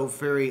also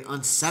very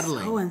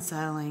unsettling. So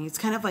unsettling. It's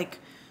kind of like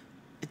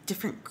a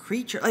different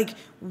creature. Like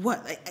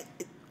what?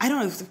 I don't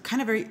know. It's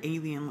kind of very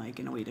alien-like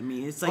in a way to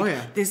me. It's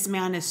like this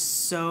man is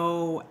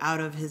so out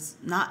of his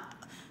I'm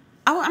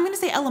going to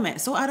say element.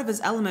 So out of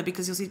his element,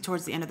 because you'll see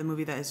towards the end of the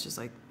movie that it's just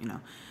like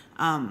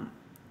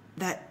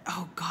that.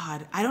 Oh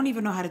God, I don't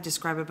even know how to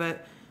describe it,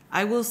 but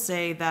I will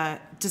say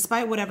that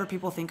despite whatever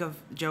people think of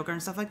Joker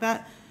and stuff like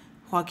that,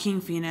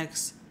 Joaquin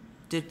Phoenix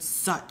did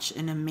such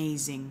an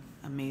amazing,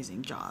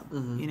 amazing job,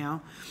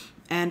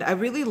 And I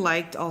really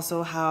liked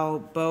also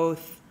how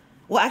both...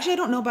 Well, actually, I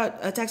don't know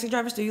about Taxi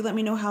Drivers. So you let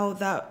me know how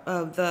that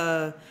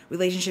the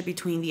relationship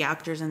between the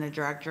actors and the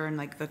director and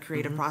like the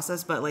creative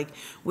process. But like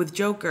with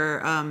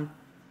Joker,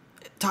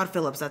 Todd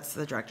Phillips, that's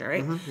the director,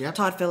 right? Mm-hmm, yep.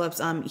 Todd Phillips,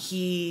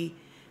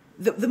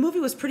 The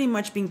movie was pretty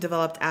much being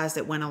developed as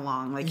it went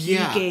along. Like he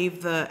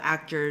gave the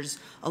actors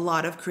a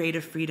lot of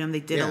creative freedom. They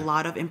did a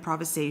lot of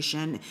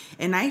improvisation.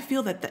 And I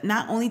feel that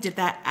not only did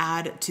that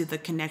add to the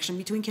connection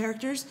between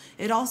characters,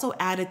 it also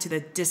added to the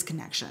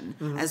disconnection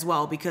as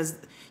well, because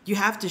you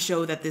have to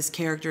show that this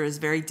character is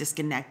very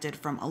disconnected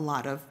from a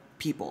lot of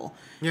people,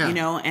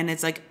 and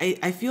it's like,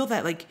 I feel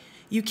that like,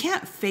 you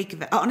can't fake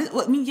that.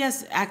 I mean,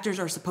 yes, actors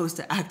are supposed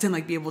to act and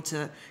like be able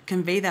to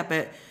convey that,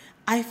 but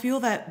I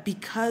feel that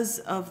because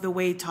of the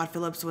way Todd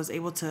Phillips was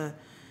able to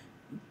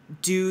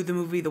do the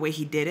movie the way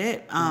he did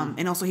it,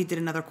 and also he did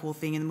another cool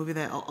thing in the movie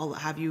that I'll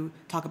have you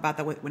talk about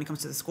that when it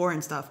comes to the score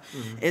and stuff,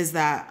 is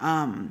that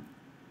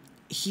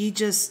he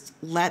just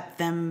let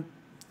them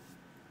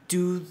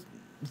do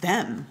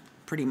them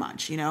pretty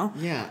much,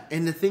 Yeah,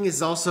 and the thing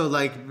is also,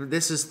 like,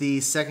 this is the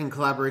second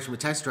collaboration with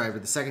Taxi Driver,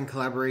 the second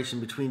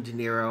collaboration between De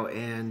Niro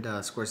and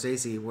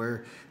Scorsese,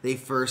 where they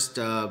first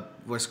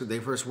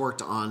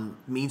worked on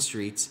Mean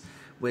Streets,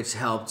 which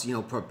helped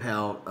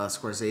propel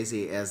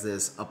Scorsese as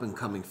this up and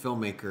coming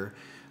filmmaker.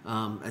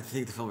 I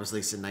think the film was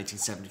released in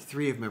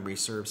 1973, if memory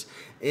serves.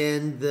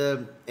 And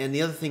the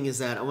other thing is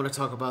that I want to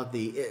talk about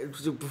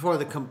before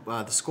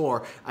the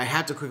score. I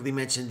have to quickly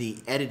mention the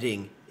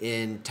editing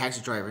in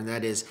Taxi Driver, and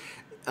that is.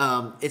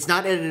 It's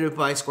not edited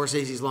by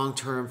Scorsese's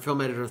long-term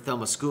film editor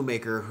Thelma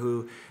Schoonmaker,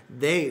 who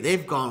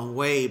they've gone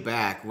way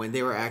back when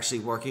they were actually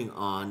working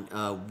on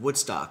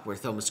Woodstock, where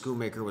Thelma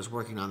Schoonmaker was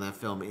working on that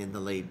film in the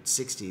late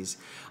 60s.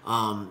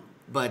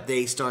 But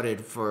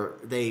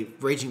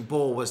Raging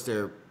Bull was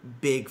their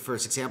big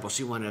first example.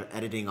 She won an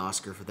editing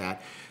Oscar for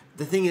that.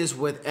 The thing is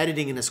with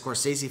editing in a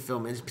Scorsese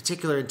film, in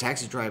particular in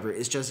Taxi Driver,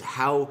 is just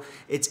how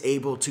it's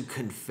able to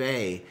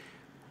convey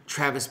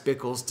Travis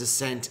Bickle's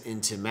descent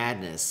into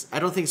madness. I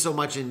don't think so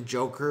much in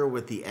Joker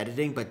with the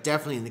editing, but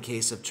definitely in the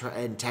case of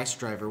in Taxi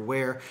Driver,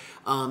 where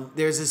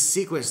there's this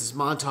sequence, this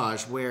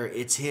montage, where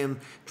it's him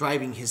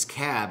driving his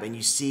cab, and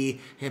you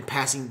see him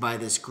passing by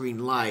this green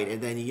light, and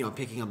then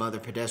picking up other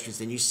pedestrians,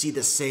 and you see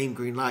the same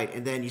green light,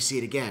 and then you see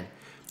it again,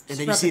 and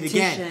then you see it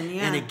again,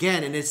 and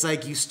again, and it's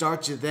like you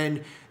start to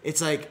then it's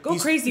like go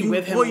crazy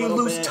with him. Well, you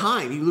lose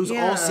time. You lose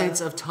all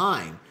sense of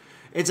time.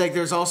 It's like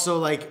there's also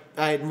like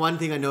one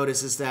thing I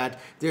noticed is that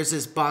there's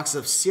this box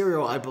of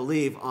cereal, I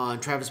believe, on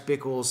Travis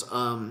Bickle's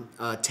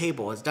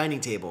table, his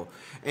dining table,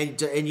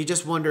 and you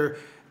just wonder,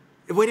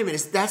 wait a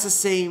minute, that's the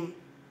same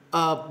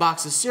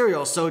box of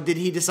cereal. So did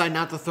he decide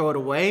not to throw it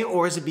away,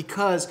 or is it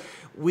because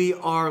we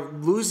are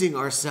losing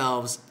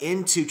ourselves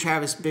into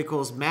Travis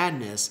Bickle's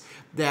madness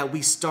that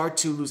we start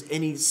to lose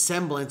any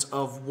semblance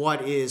of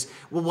what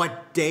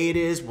day it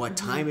is, what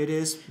time it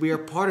is? We are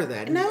part of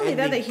that. Not only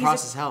that, the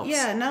process helps.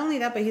 Yeah, not only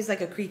that, but he's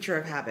like a creature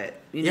of habit.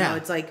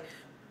 It's like,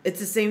 it's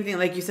the same thing,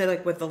 like you said,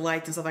 like with the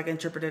lights and stuff, I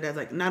interpret it as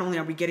like, not only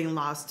are we getting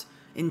lost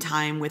in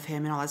time with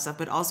him and all that stuff,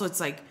 but also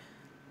it's like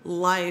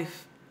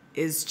life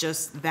is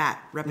just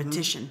that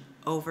repetition.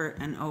 Over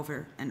and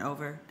over and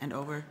over and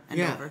over and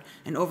over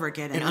and over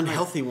again. An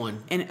unhealthy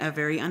one. And a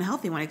very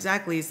unhealthy one,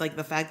 exactly. It's like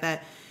the fact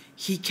that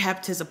he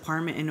kept his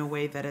apartment in a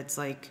way that it's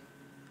like,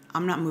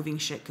 I'm not moving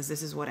shit because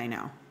this is what I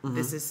know.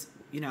 This is,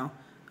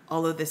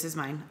 all of this is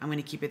mine. I'm going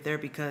to keep it there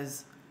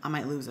because I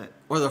might lose it.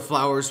 Or the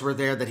flowers were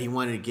there that he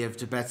wanted to give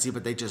to Betsy,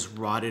 but they just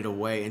rotted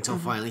away until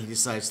finally he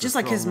decides to just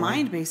like throw his them away.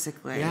 mind,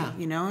 basically. Yeah.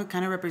 You know, it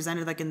kind of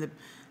represented like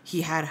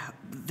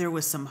there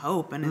was some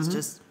hope, and it's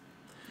just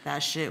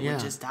that shit Yeah.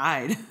 just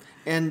died.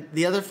 And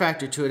the other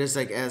factor to it is,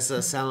 like, as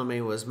Salome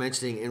was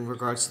mentioning in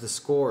regards to the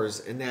scores,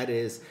 and that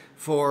is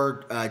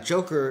for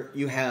Joker,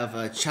 you have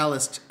a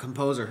cellist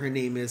composer. Her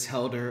name is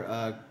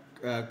Helder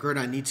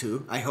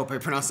Gurnanitu. I hope I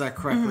pronounced that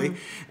correctly.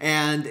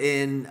 And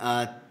in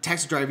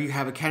Taxi Driver, you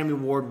have Academy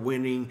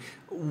Award-winning,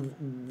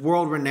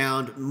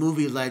 world-renowned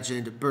movie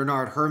legend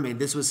Bernard Herrmann.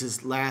 This was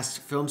his last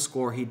film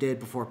score he did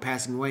before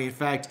passing away. In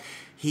fact,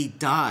 he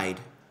died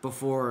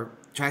before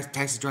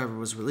Taxi Driver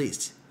was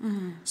released.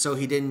 So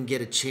he didn't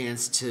get a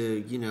chance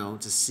to,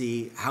 to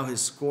see how his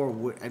score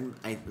would. And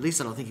at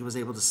least I don't think he was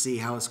able to see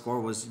how his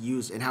score was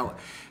used and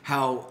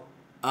how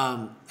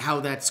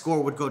that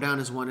score would go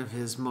down as one of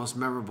his most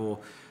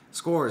memorable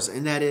scores.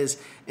 And that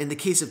is, in the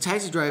case of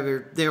Taxi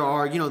Driver, there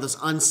are, this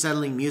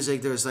unsettling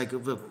music. There's like a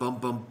bum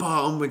bum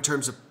bum in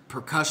terms of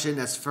percussion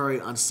that's very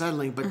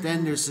unsettling. But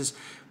then there's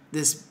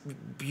this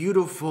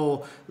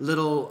beautiful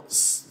little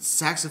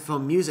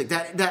saxophone music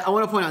that I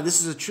want to point out.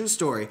 This is a true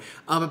story.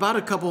 About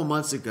a couple of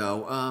months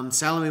ago,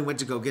 Salome went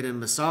to go get a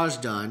massage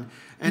done,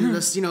 and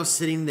just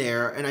sitting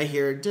there, and I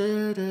hear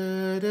da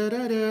da da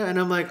da da, and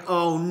I'm like,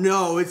 oh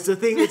no, it's the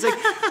thing. It's like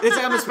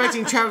I'm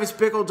expecting Travis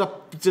Bickle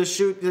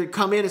to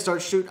come in and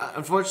start shooting.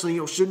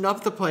 Unfortunately, shooting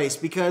up the place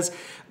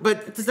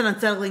but It's just an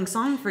unsettling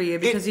song for you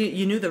because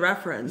you knew the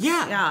reference.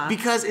 Yeah,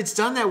 because it's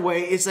done that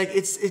way. It's like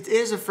it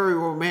is a very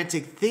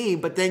romantic theme,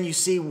 but then you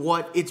see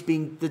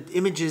the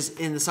images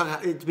in the song,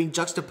 it's being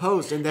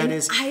juxtaposed, and I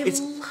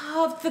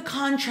loved the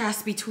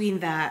contrast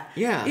between that.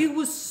 Yeah, it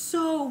was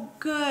so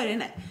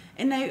good,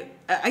 and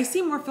I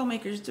see more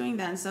filmmakers doing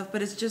that and stuff,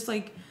 but it's just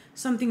like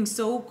something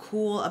so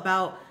cool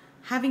about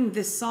having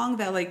this song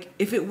that, like,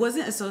 if it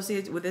wasn't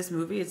associated with this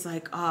movie, it's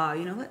like,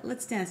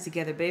 let's dance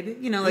together, baby,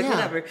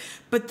 whatever.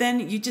 But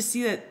then you just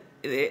see that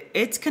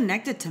it's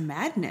connected to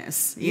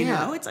madness, you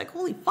know? It's like,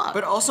 holy fuck.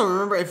 But also,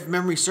 remember, if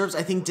memory serves,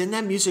 I think, didn't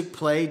that music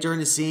play during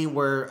the scene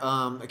where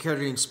a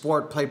character named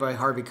Sport, played by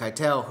Harvey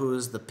Keitel, who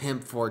is the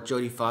pimp for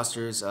Jodie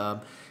Foster's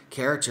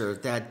character,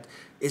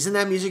 isn't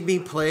that music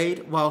being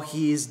played while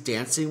he's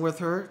dancing with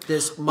her,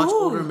 this much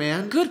older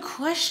man? Good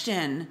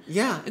question.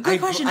 Yeah.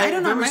 Good question. I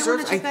don't know. I might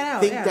want to check that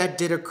out. I think that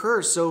did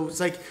occur. So it's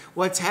like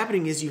what's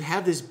happening is you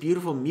have this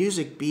beautiful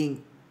music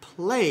being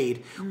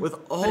played with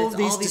all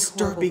these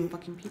disturbing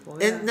fucking people,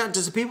 and not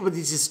just the people, but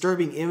these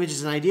disturbing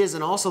images and ideas,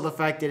 and also the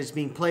fact that it's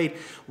being played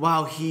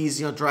while he's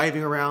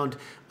driving around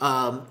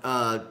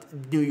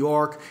New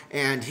York,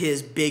 and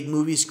his big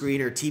movie screen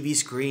or TV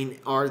screen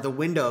are the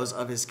windows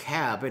of his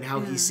cab, and how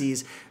he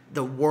sees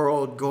the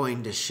world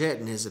going to shit,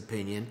 in his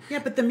opinion. Yeah,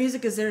 but the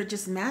music is there to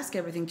just mask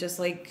everything, just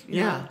like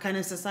you know, kind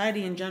of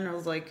society in general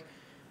is like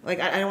I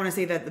don't want to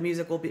say that the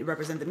music will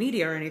represent the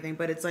media or anything,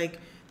 but it's like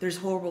there's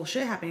horrible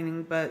shit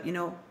happening, but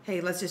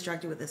hey, let's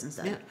distract you with this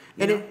instead.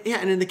 Yeah,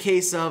 and in the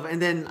case of,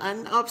 and then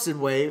an opposite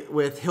way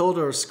with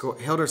Hilder's score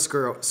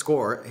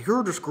in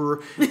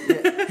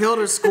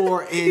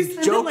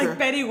Joker. Like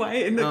Betty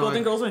White in the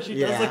Golden Girls when she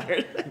does like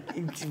her.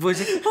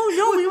 Oh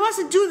no, we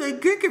mustn't do the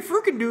Giga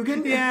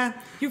Frickendugan. Yeah,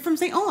 you're from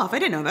St. Olaf. I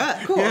didn't know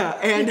that. Cool. Yeah,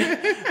 and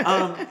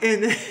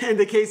in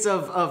the case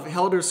of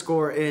Helder's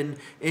score in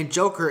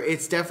Joker,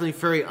 it's definitely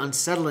very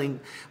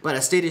unsettling. But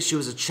as stated, she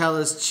was a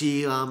cellist.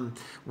 She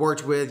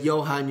worked with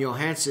Johan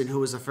Johansson, who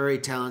was a very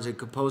talented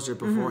composer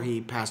before he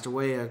passed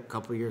away a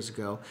couple of years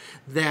ago.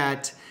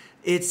 That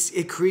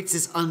it creates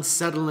this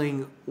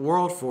unsettling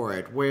world for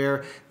it,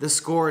 where the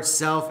score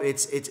itself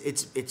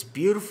it's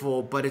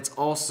beautiful, but it's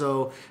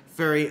also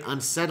very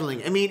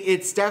unsettling. I mean,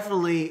 it's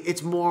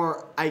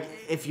more,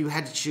 if you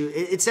had to choose,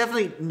 it's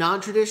definitely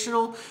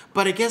non-traditional,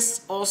 but I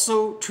guess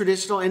also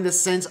traditional in the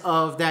sense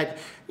of that,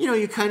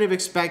 you kind of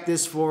expect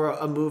this for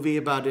a movie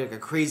about like a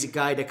crazy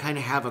guy to kind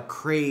of have a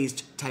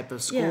crazed type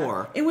of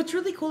score. Yeah. And what's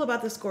really cool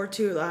about the score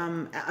too,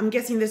 I'm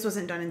guessing this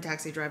wasn't done in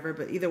Taxi Driver,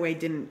 but either way, it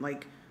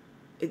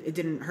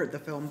didn't hurt the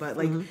film. But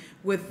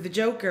with the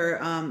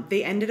Joker,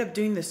 they ended up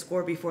doing the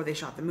score before they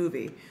shot the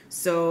movie.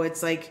 So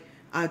it's like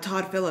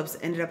Todd Phillips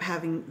ended up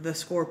having the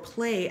score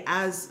play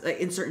as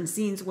in certain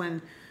scenes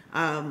when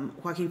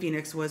Joaquin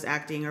Phoenix was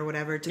acting or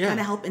whatever to kind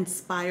of help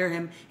inspire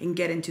him and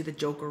get into the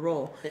Joker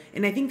role.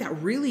 And I think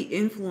that really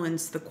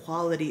influenced the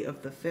quality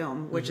of the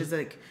film, which is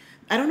like,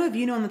 I don't know if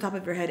you know on the top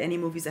of your head any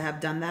movies that have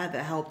done that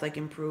helped like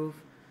improve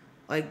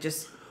like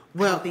just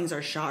how things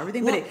are shot,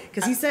 everything. But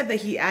because he said that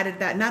he added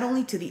that not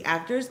only to the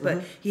actors,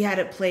 but he had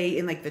it play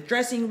in like the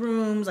dressing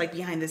rooms, like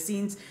behind the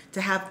scenes,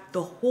 to have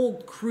the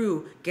whole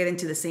crew get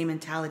into the same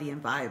mentality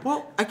and vibe.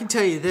 Well, I can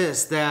tell you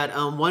this, that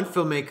one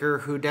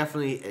filmmaker who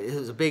definitely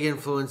is a big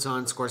influence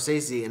on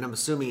Scorsese, and I'm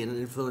assuming an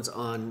influence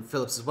on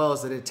Phillips as well,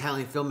 is an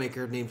Italian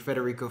filmmaker named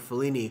Federico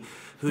Fellini,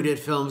 who did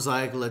films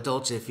like La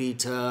Dolce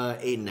Vita,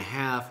 8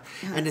 1/2.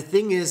 And the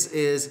thing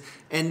is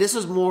And this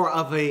was more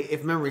of a,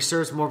 if memory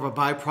serves, more of a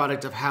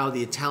byproduct of how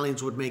the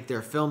Italians would make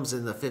their films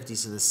in the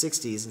 50s and the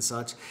 60s and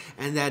such.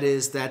 And that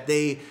is that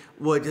they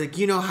would, like,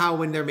 you know how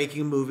when they're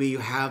making a movie, you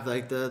have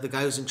like the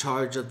guy who's in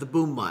charge of the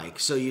boom mic.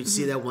 So you'd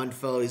see that one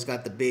fellow, he's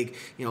got the big,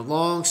 you know,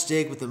 long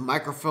stick with the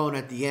microphone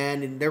at the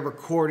end, and they're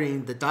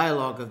recording the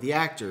dialogue of the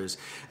actors.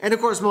 And of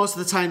course, most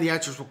of the time the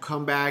actors will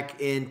come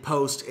back in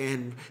post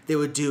and they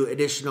would do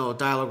additional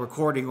dialogue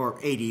recording or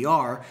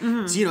ADR,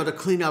 so, you know, to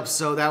clean up.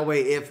 So that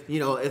way, if, you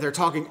know, if they're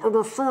talking,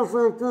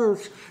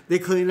 they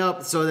clean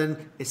up. So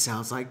then it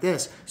sounds like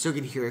this. So you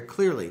can hear it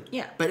clearly.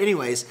 Yeah. But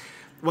anyways,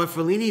 what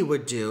Fellini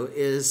would do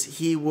is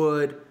he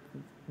would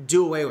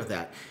do away with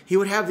that. He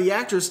would have the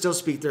actors still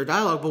speak their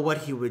dialogue, but what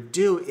he would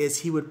do is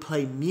he would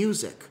play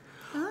music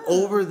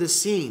over the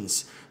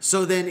scenes.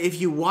 So then if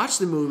you watch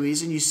the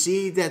movies and you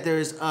see that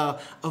there's a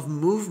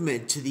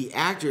movement to the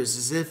actors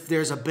as if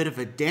there's a bit of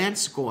a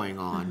dance going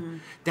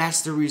on,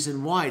 that's the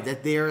reason why,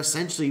 that they're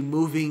essentially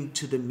moving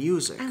to the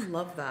music. I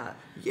love that.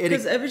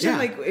 Because every time,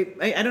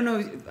 like, I don't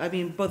know, I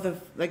mean, both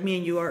of, like, me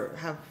and you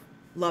have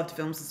loved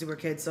films since we were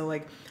kids, so,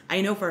 like,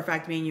 I know for a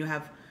fact me and you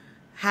have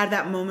had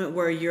that moment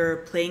where you're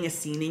playing a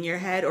scene in your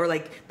head, or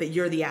like that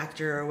you're the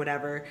actor or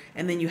whatever,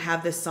 and then you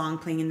have this song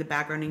playing in the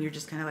background and you're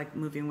just kind of like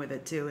moving with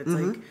it too. It's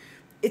like,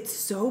 it's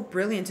so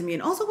brilliant to me.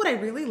 And also what I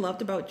really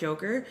loved about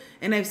Joker,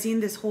 and I've seen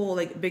this whole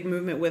like big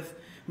movement with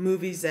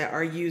movies that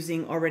are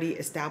using already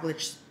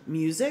established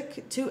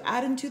music to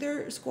add into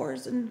their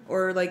scores, and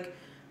or like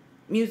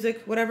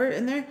music, whatever,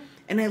 in there.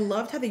 And I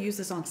loved how they used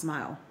the song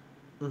Smile.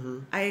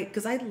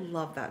 Because I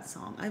love that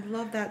song. I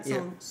love that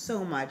song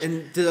so much.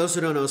 And to those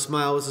who don't know,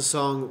 Smile was a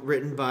song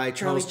written by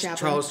Charles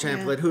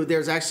Chaplin, who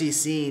there's actually a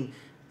scene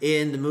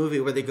in the movie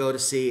where they go to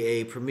see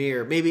a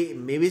premiere. Maybe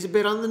it's a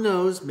bit on the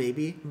nose,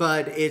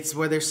 but it's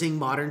where they're seeing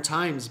Modern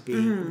Times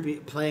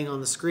playing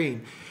on the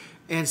screen.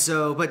 And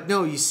so, but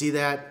no, you see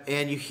that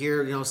and you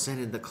hear, you know,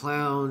 Send in the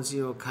Clowns,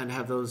 you know, kind of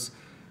have those,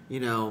 you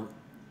know,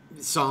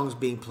 songs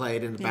being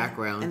played in the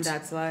background. And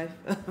That's Life,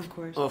 of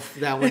course. Oh,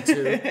 that one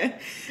too.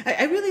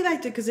 I really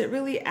liked it because it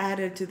really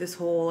added to this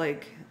whole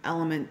like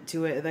element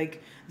to it,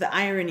 like the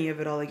irony of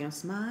it all, like, you know,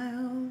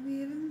 smile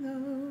even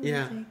though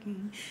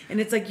shaking.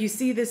 And it's like you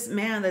see this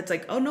man that's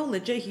like, oh no,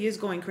 legit, he is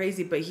going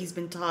crazy, but he's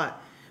been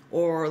taught,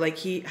 or like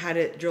he had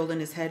it drilled in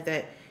his head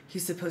that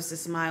he's supposed to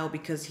smile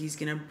because he's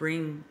gonna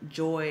bring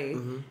joy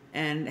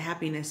and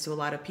happiness to a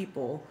lot of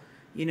people,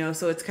 you know.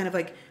 So it's kind of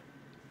like,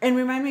 and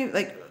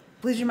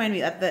please remind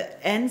me at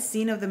the end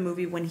scene of the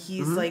movie when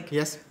he's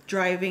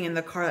driving in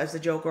the car as the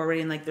Joker already,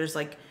 and like there's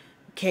like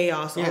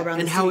chaos all around.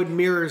 And the how city. it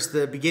mirrors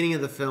the beginning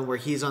of the film where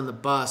he's on the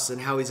bus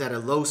and how he's at a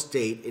low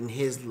state in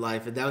his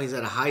life and now he's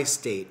at a high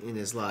state in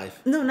his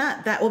life. No,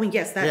 not that. Well, I mean,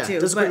 yes, that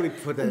too. Just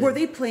but put that were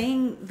they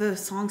playing the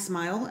song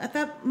 "Smile" at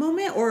that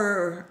moment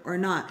or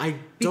not? I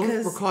don't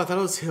recall. I thought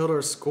it was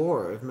Hilder's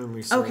score, if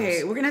memory serves.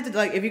 Okay, we're gonna have to,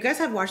 like, if you guys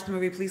have watched the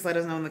movie, please let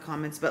us know in the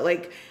comments. But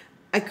like,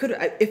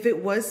 if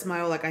it was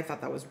Smile, like, I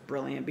thought that was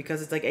brilliant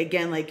because it's like,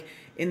 again, like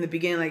in the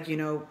beginning, like, you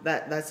know,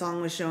 that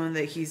song was showing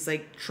that he's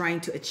like trying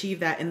to achieve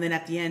that, and then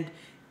at the end,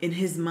 in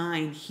his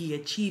mind, he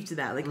achieved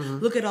that. Like,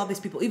 look at all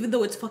these people, even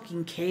though it's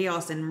fucking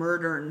chaos and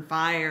murder and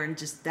fire and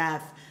just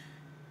death,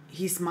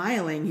 he's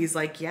smiling. He's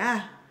like,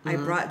 I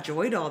brought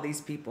joy to all these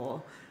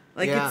people.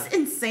 Like, it's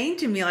insane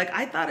to me. Like,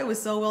 I thought it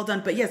was so well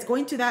done. But yes,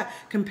 going to that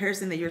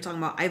comparison that you're talking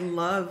about, I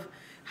love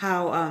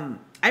how,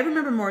 I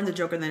remember more in The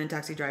Joker than in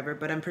Taxi Driver,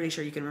 but I'm pretty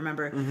sure you can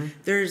remember.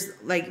 There's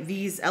like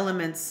these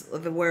elements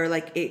where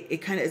like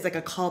it kind of is like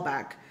a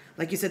callback.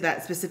 Like you said,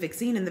 that specific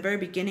scene in the very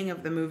beginning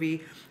of the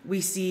movie,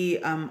 we see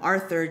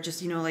Arthur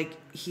just, you know, like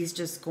he's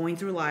just going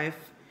through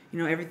life. You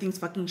know, everything's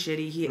fucking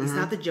shitty. He's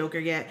not the Joker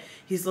yet.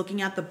 He's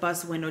looking out the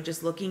bus window,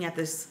 just looking at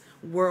this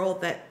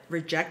world that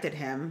rejected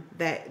him,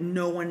 that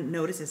no one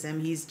notices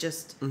him. He's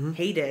just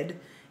hated.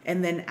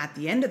 And then at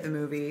the end of the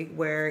movie,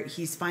 where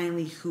he's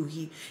finally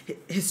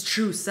his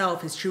true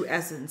self, his true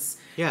essence,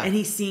 and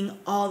he's seeing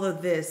all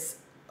of this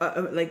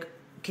like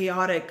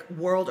chaotic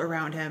world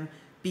around him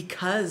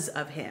because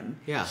of him.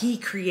 He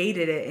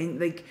created it, and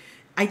like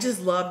I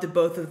just loved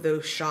both of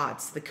those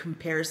shots, the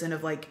comparison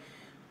of like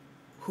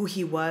who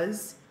he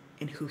was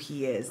and who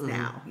he is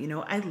now. You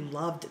know, I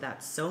loved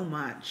that so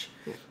much.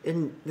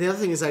 And the other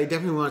thing is, I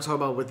definitely want to talk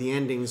about with the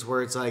endings,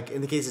 where it's like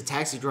in the case of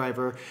Taxi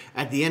Driver,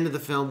 at the end of the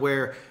film,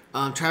 where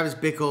Travis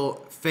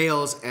Bickle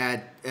fails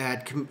at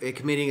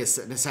committing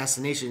an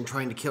assassination,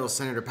 trying to kill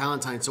Senator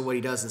Palantine. So what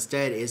he does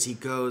instead is he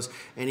goes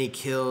and he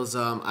kills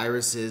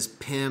Iris's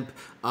pimp,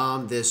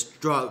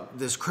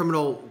 this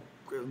criminal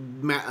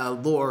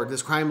lord,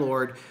 this crime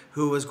lord,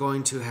 who was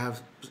going to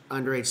have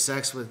underage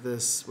sex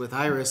with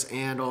Iris,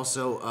 and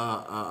also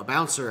a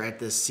bouncer at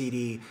this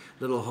seedy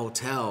little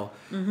hotel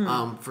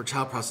for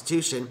child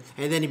prostitution.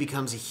 And then he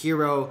becomes a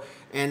hero.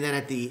 And then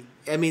at the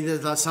I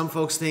mean, some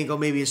folks think, oh,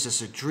 maybe it's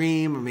just a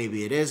dream, or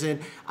maybe it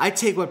isn't. I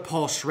take what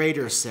Paul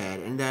Schrader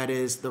said, and that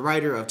is the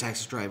writer of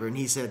Taxi Driver, and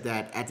he said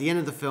that at the end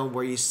of the film,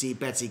 where you see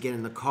Betsy get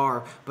in the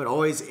car, but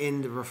always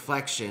in the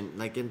reflection,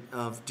 like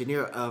of De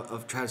Niro,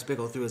 of Travis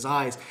Bickle through his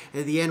eyes.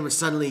 And at the end, when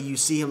suddenly you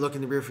see him look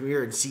in the rearview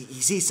mirror and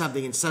he sees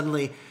something, and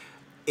suddenly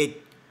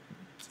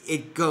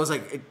it goes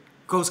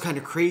kind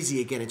of crazy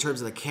again in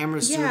terms of the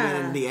camera zoom in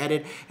and the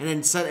edit. And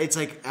then it's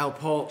like how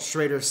Paul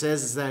Schrader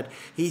says is that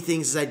he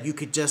thinks that you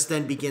could just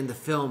then begin the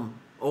film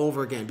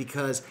over again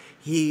because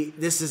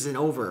this isn't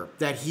over,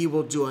 that he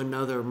will do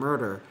another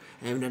murder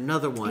and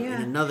another one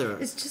and another.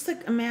 It's just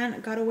like a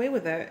man got away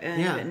with it.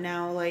 And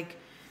now, like,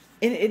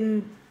 I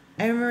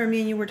remember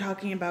me and you were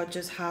talking about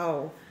just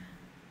how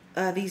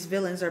these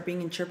villains are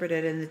being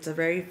interpreted, and it's a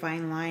very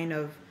fine line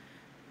of,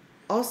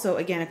 also,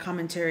 again, a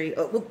commentary.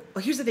 Well,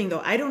 here's the thing,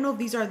 though. I don't know if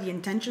these are the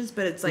intentions,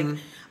 but it's like,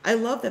 I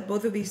love that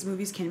both of these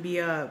movies can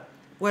be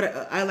what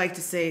I like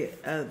to say,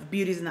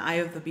 beauty's in the eye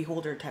of the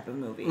beholder type of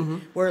movie,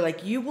 where,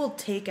 like, you will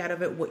take out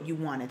of it what you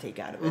want to take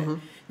out of it.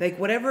 Like,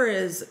 whatever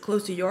is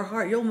close to your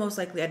heart, you'll most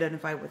likely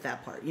identify with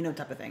that part,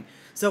 type of thing.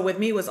 So with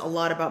me, it was a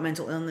lot about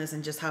mental illness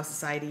and just how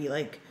society,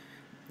 like,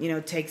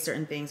 takes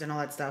certain things and all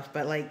that stuff.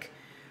 But, like,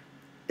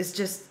 it's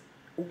just...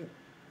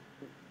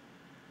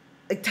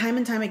 like time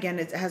and time again,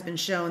 it has been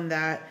shown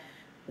that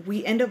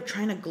we end up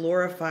trying to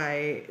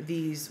glorify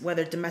these,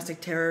 whether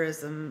domestic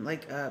terrorism,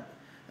 like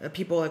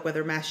people, like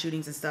whether mass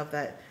shootings and stuff,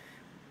 that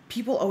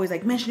people always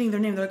like mentioning their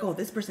name. They're like, oh,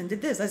 this person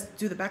did this. Let's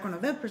do the background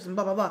of that person,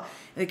 blah, blah, blah.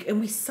 Like, and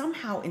we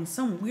somehow, in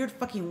some weird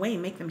fucking way,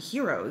 make them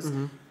heroes.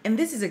 And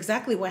this is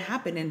exactly what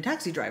happened in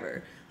Taxi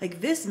Driver. Like,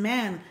 this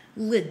man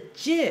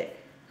legit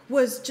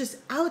was just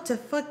out to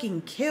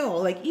fucking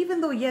kill. Like,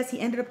 even though, yes, he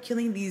ended up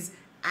killing these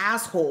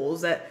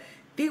assholes that...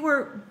 they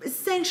were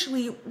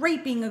essentially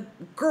raping a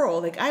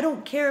girl. Like, I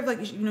don't care if,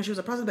 like, she was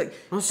a prostitute,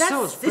 but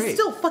it's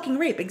still fucking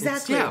rape.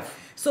 Exactly.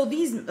 So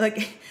these,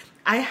 like,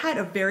 I had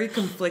a very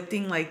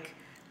conflicting, like,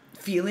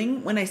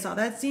 feeling when I saw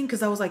that scene,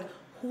 because I was like,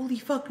 holy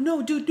fuck,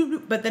 no,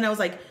 dude. But then I was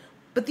like,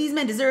 but these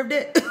men deserved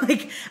it.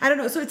 Like, I don't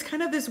know. So it's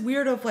kind of this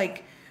weird of,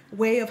 like,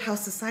 way of how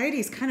society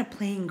is kind of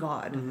playing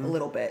God a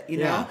little bit, you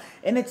know?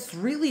 And it's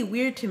really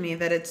weird to me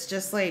that it's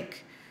just,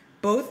 like...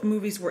 both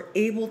movies were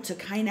able to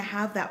kind of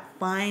have that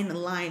fine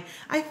line.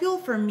 I feel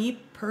for me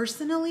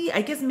personally,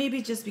 I guess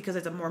maybe just because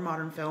it's a more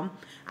modern film,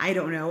 I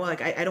don't know.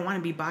 Like, I don't want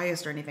to be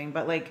biased or anything,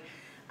 but like,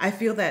 I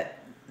feel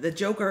that the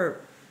Joker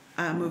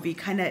movie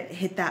kind of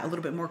hit that a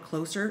little bit more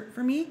closer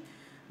for me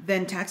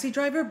than Taxi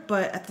Driver.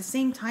 But at the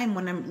same time,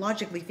 when I'm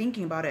logically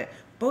thinking about it,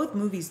 both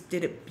movies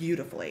did it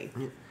beautifully.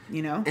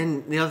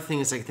 And the other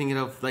thing is, like, thinking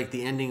of like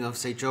the ending of,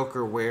 say,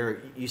 Joker,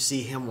 where you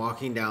see him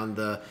walking down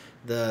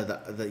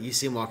you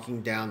see him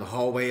walking down the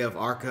hallway of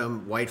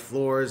Arkham, white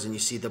floors, and you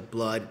see the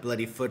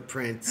bloody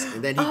footprints,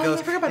 and then he goes,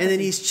 and then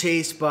he's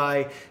chased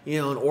by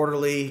an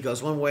orderly. He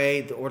goes one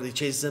way, the orderly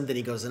chases him, then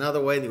he goes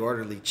another way, the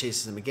orderly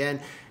chases him again.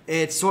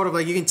 It's sort of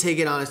like you can take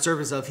it on a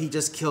surface of he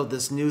just killed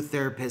this new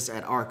therapist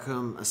at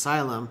Arkham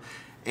Asylum.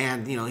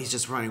 And he's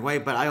just running away.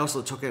 But I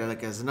also took it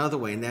like as another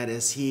way, and that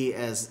is he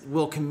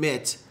will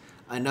commit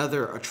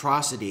another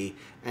atrocity,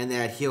 and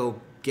that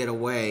he'll get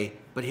away,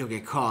 but he'll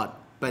get caught,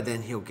 but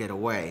then he'll get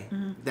away.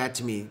 That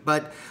to me.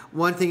 But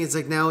one thing is,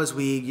 like, now as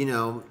we,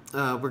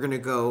 we're going to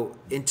go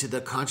into the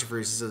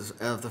controversies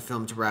of the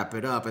film to wrap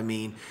it up. I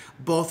mean,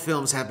 both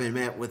films have been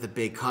met with a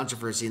big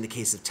controversy in the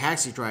case of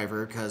Taxi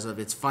Driver because of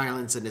its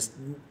violence and its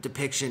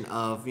depiction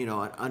of, an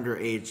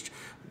underage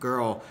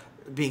girl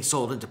being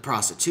sold into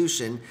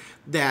prostitution.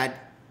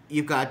 That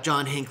you've got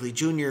John Hinckley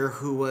Jr.,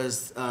 who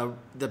was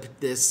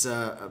this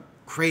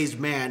crazed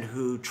man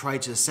who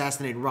tried to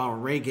assassinate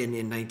Ronald Reagan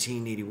in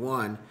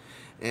 1981.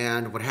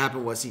 And what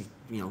happened was he,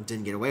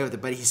 didn't get away with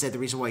it. But he said the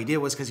reason why he did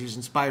was because he was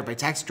inspired by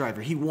Taxi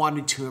Driver. He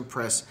wanted to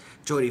impress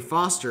Jodie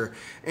Foster.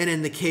 And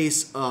in the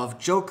case of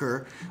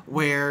Joker,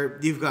 where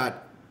you've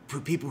got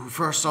people who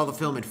first saw the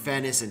film in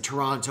Venice and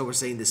Toronto were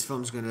saying this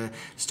film's going to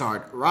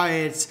start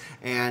riots,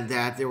 and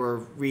that there were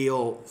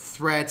real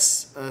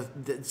threats,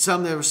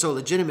 some that were so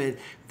legitimate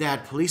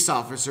that police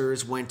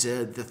officers went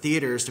to the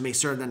theaters to make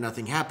certain that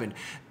nothing happened.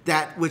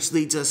 That which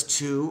leads us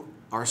to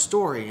our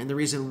story, and the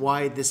reason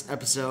why this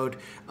episode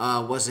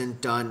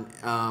wasn't done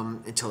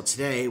until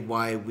today,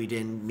 why we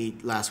didn't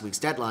meet last week's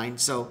deadline.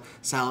 So,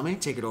 Salome,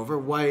 take it over.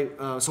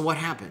 So what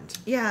happened?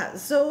 Yeah,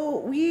 so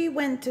we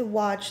went to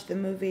watch the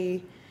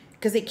movie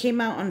because it came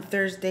out on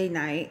Thursday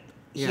night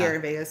here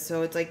in Vegas.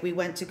 So it's like we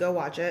went to go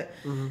watch it.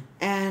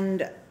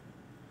 And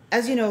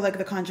as you know, like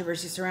the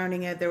controversy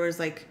surrounding it, there was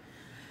like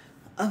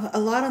a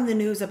lot on the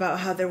news about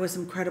how there was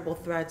some credible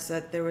threats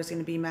that there was going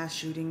to be mass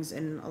shootings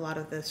in a lot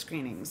of the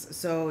screenings.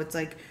 So it's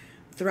like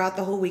throughout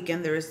the whole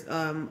weekend, there was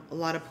a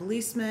lot of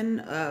policemen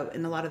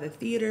in a lot of the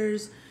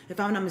theaters. If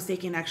I'm not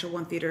mistaken, actually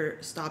one theater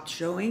stopped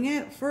showing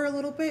it for a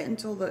little bit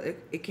until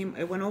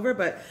it went over.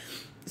 But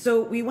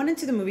so we went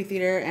into the movie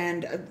theater,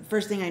 and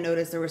first thing I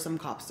noticed, there were some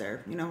cops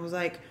there. It was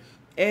like,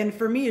 and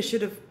for me, it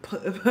should have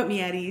put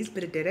me at ease,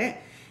 but it didn't.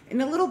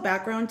 And a little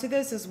background to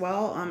this as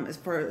well, as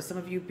for some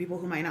of you people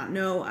who might not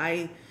know,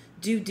 I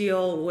do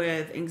deal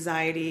with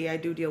anxiety. I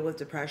do deal with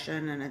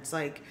depression, and it's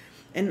like,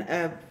 and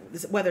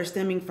whether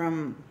stemming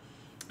from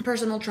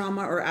personal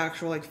trauma or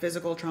actual like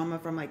physical trauma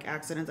from like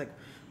accidents, like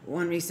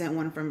one recent,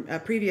 one from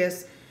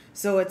previous.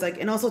 So it's like,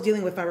 and also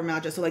dealing with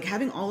fibromyalgia. So like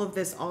having all of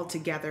this all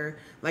together,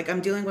 like I'm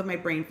dealing with my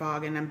brain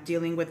fog and I'm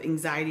dealing with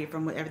anxiety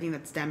from everything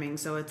that's stemming.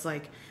 So it's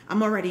like,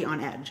 I'm already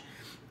on edge.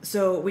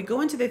 So we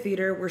go into the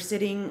theater, we're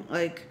sitting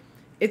like,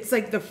 it's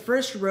like the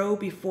first row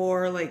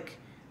before like,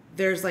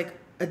 there's like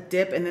a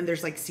dip and then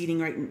there's like seating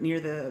right near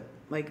the,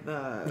 like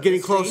the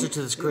getting screen. closer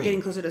to the screen.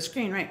 Getting closer to the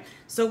screen, right.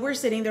 So we're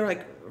sitting there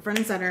like front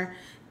and center.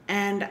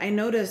 And I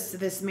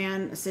noticed this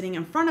man sitting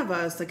in front of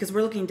us, like, because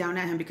we're looking down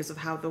at him because of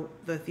how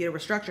the theater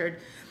was structured.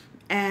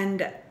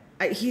 And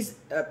he's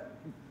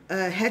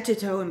head to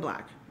toe in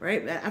black,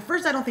 right? At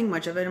first, I don't think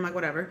much of it. I'm like,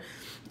 whatever.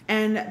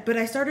 But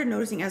I started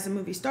noticing as the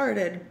movie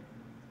started,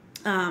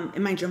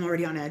 and mind you, I'm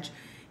already on edge,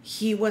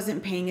 he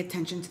wasn't paying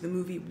attention to the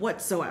movie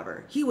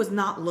whatsoever. He was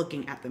not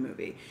looking at the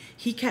movie.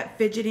 He kept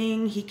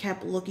fidgeting. He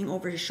kept looking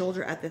over his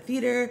shoulder at the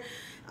theater,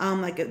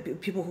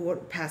 like people who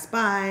would pass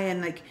by,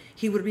 and like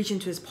he would reach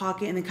into his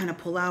pocket and then kind of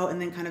pull out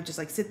and then kind of just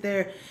like sit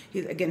there.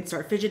 He'd again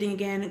start fidgeting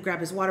again, grab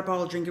his water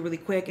bottle, drink it really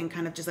quick, and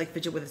kind of just like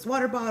fidget with his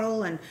water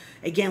bottle and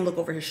again look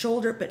over his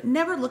shoulder, but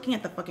never looking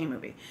at the fucking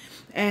movie.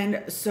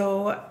 And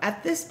so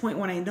at this point,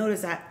 when I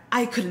noticed that,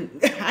 I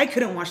couldn't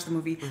watch the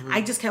movie. Mm-hmm.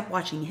 I just kept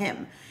watching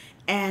him.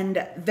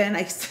 And then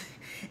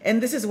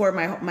and this is where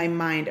my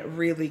mind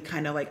really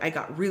kind of like, I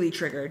got really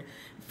triggered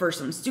for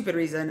some stupid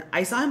reason.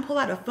 I saw him pull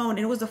out a phone and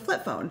it was a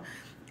flip phone.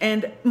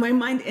 And my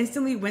mind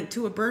instantly went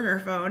to a burner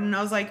phone. And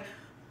I was like,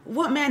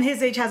 what man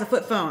his age has a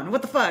flip phone?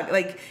 What the fuck?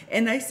 Like,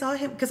 and I saw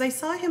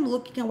him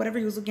looking at whatever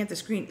he was looking at the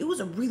screen. It was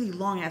a really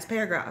long ass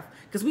paragraph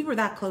because we were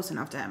that close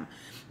enough to him.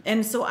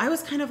 And so I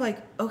was kind of like,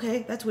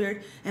 okay, that's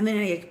weird. And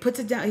then he puts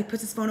it down, he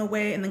puts his phone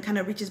away and then kind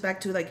of reaches back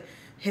to like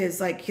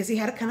his, like, because he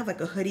had a kind of like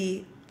a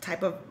hoodie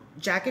type of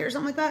jacket or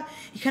something like that.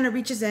 He kind of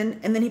reaches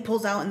in and then he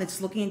pulls out and it's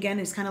looking again.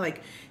 And it's kind of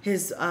like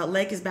his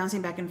leg is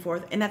bouncing back and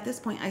forth. And at this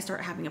point I start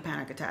having a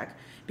panic attack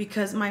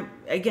because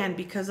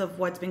because of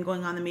what's been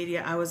going on in the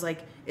media, I was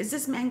like, is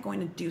this man going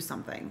to do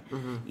something?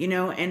 Mm-hmm. You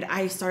know? And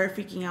I started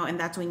freaking out. And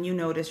that's when you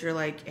notice, you're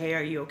like, hey,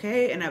 are you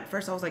okay? And at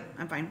first I was like,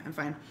 I'm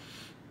fine.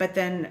 But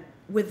then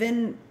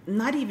within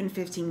not even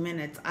 15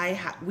 minutes,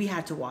 we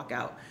had to walk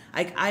out.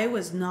 Like, I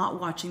was not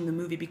watching the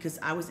movie because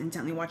I was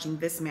intently watching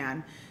this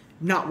man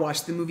not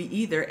watch the movie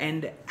either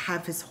and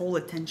have his whole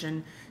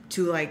attention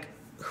to like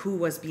who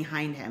was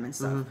behind him and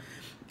stuff. Mm-hmm.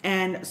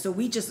 And so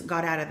we just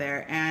got out of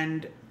there,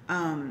 and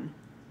I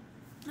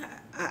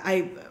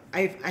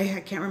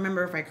can't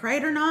remember if I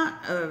cried or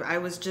not. I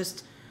was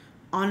just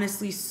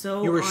honestly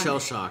so... You were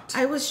shell-shocked.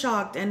 I was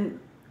shocked, and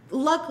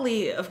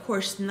luckily, of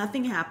course,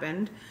 nothing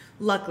happened.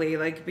 Luckily,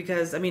 like,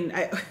 because I mean,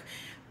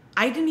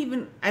 I don't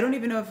even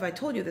know if I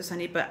told you this,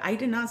 honey, but I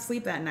did not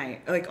sleep that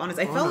night. Like,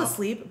 honestly, I fell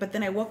asleep, but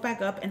then I woke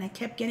back up and I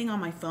kept getting on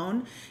my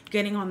phone,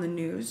 getting on the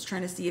news,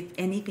 trying to see if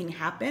anything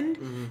happened,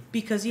 mm-hmm.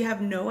 because you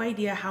have no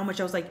idea how much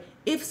I was like,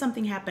 if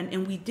something happened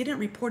and we didn't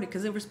report it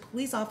because there was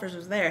police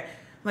officers there,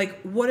 like,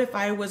 what if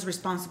I was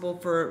responsible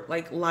for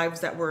like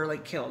lives that were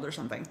like killed or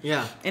something?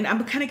 Yeah. And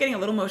I'm kind of getting a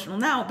little emotional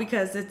now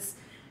because it's,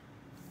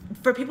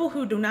 for people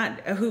who do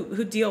not,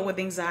 who deal with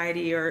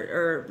anxiety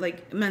or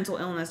like mental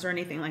illness or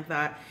anything like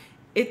that,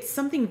 it's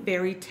something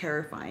very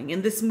terrifying.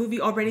 And this movie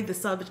already, the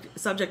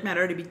subject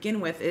matter to begin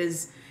with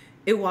is,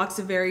 it walks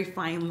a very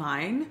fine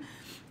line.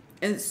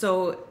 And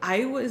so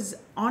I was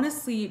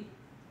honestly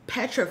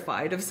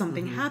petrified of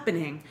something mm-hmm.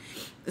 happening.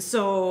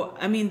 So,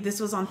 I mean, this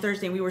was on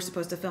Thursday. We were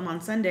supposed to film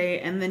on Sunday.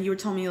 And then you were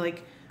telling me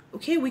like,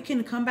 okay, we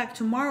can come back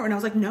tomorrow. And I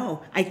was like,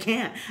 no, I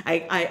can't.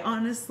 I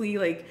honestly,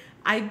 like,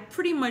 I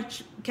pretty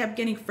much kept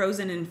getting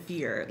frozen in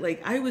fear.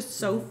 Like, I was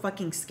so mm-hmm.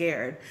 fucking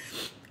scared.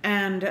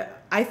 And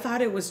I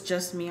thought it was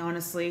just me,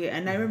 honestly.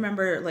 And I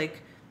remember,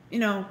 like, you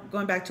know,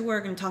 going back to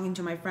work and talking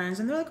to my friends,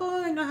 and they're like,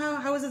 "Oh, I know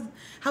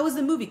how was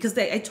the movie?" Because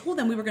I told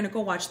them we were gonna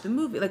go watch the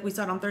movie, like we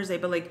saw it on Thursday,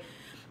 but like,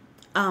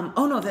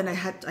 oh no, then I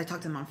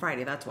talked to them on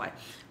Friday. That's why.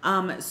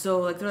 So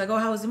like they're like, "Oh,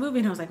 how was the movie?"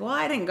 And I was like, "Well,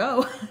 I didn't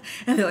go,"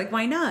 and they're like,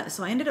 "Why not?"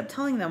 So I ended up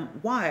telling them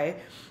why,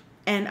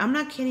 and I'm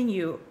not kidding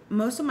you.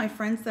 Most of my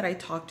friends that I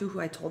talked to, who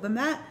I told them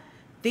that,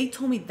 they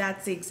told me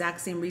that's the exact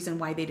same reason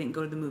why they didn't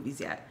go to the movies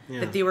yet. Yeah.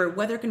 That they were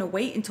whether going to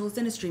wait until it's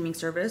in a streaming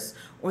service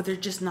or they're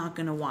just not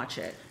going to watch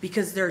it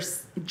because they're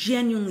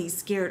genuinely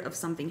scared of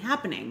something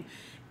happening.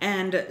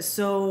 And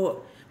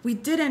so we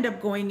did end up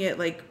going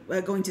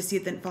to see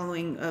it then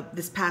following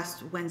this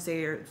past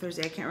Wednesday or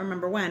Thursday. I can't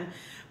remember when.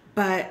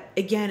 But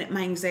again,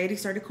 my anxiety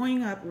started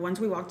going up once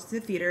we walked to the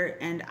theater.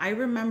 And I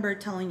remember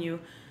telling you,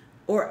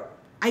 or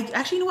I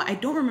actually, you know what? I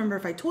don't remember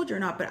if I told you or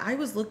not, but I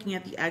was looking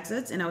at the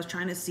exits and I was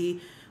trying to see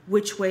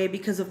which way,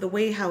 because of the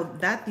way how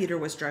that theater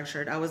was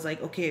structured. I was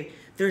like, okay,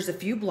 there's a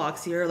few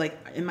blocks here. Like,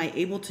 am I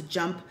able to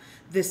jump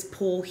this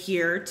pole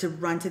here to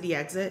run to the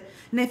exit?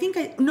 And I think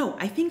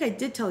I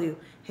did tell you,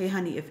 hey,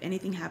 honey, if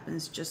anything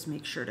happens, just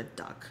make sure to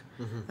duck.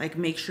 Mm-hmm. Like,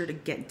 make sure to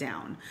get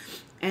down.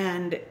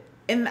 And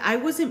and I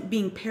wasn't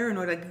being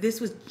paranoid. Like,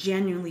 this was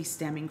genuinely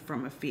stemming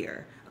from a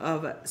fear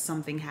of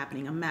something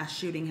happening, a mass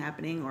shooting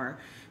happening, or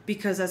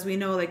because as we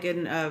know, like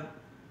in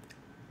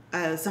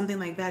something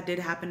like that did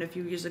happen a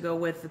few years ago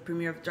with the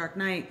premiere of Dark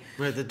Knight.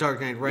 Right, The Dark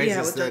Knight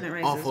Rises, with Dark that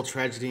Knight Rises. awful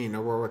tragedy in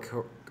Aurora,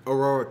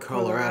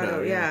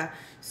 Colorado. Yeah.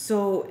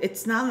 So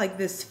it's not like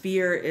this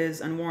fear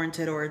is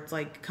unwarranted or it's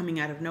like coming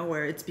out of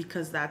nowhere. It's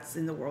because that's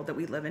in the world that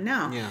we live in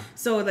now. Yeah.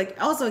 So like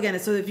also again,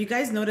 so if you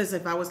guys notice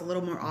if I was a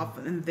little more off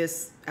in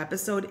this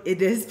episode,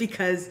 it is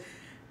because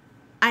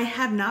I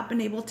have not been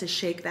able to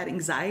shake that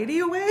anxiety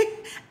away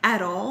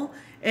at all.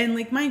 And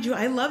like, mind you,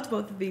 I loved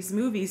both of these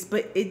movies,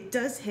 but it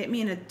does hit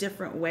me in a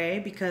different way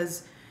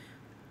because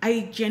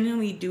I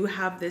genuinely do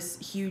have this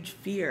huge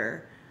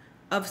fear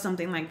of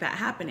something like that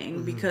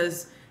happening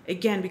because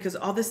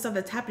all this stuff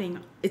that's happening,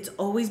 it's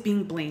always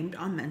being blamed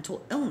on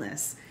mental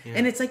illness. Yeah.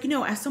 And it's like,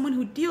 as someone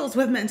who deals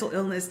with mental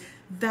illness,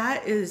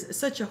 that is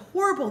such a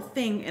horrible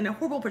thing and a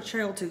horrible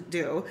portrayal to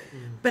do.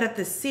 But at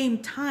the same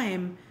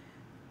time,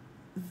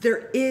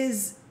 there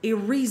is a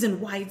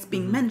reason why it's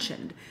being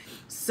mentioned.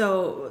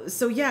 So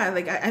yeah,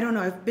 like, I don't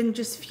know. I've been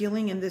just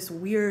feeling in this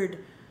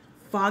weird,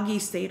 foggy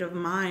state of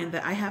mind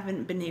that I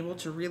haven't been able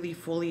to really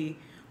fully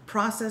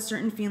process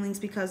certain feelings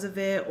because of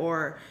it,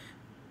 or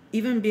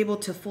even be able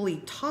to fully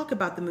talk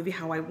about the movie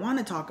how I want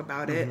to talk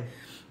about it,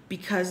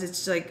 because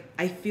it's like,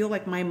 I feel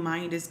like my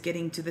mind is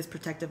getting to this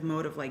protective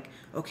mode of like,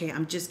 okay,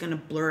 I'm just going to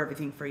blur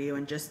everything for you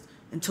and just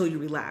until you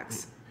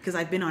relax, because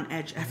I've been on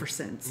edge ever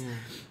since.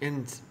 Yeah.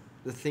 And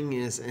the thing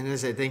is, and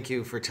as I thank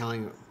you for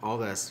telling all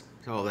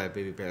that,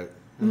 baby bear.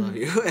 I love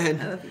you.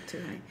 And, I love you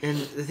too, honey. And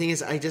the thing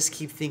is, I just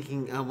keep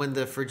thinking when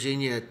the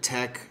Virginia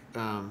Tech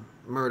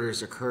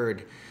murders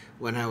occurred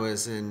when I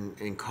was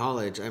in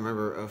college, I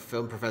remember a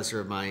film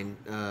professor of mine,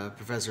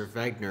 Professor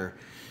Wagner,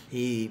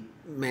 he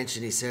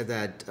said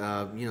that,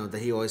 that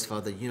he always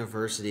felt that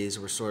universities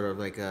were sort of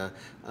like a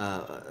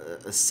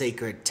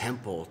sacred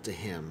temple to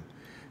him,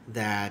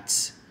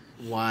 that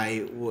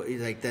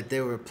that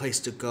they were a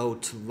place to go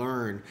to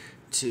learn,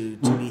 to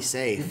be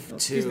safe.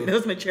 Excuse me, that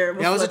was my chair.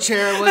 That was a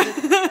chair,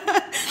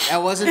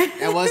 wasn't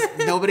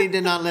nobody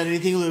did not let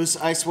anything loose,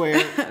 I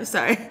swear. I'm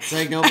sorry. It's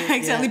like nobody. I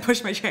accidentally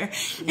pushed my chair.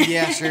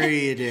 Yeah, sure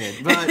you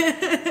did. But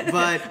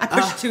I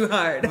pushed too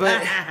hard.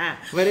 But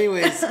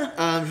anyways,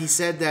 he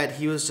said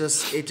that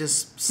it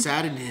just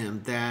saddened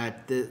him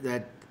that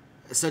that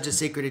such a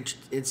sacred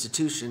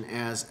institution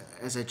as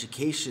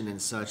education and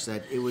such,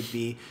 that it would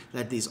be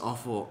that these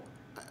awful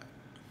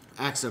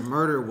acts of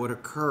murder would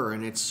occur.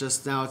 And it's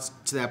just now it's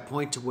to that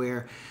point to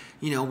where,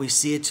 we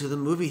see it to the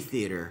movie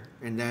theater,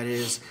 and that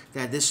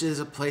this is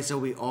a place that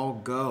we all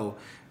go.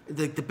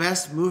 The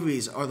best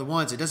movies are the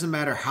ones, it doesn't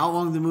matter how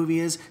long the movie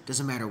is,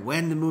 doesn't matter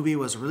when the movie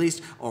was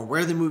released or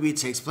where the movie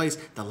takes place,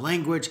 the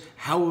language,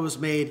 how it was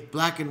made,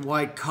 black and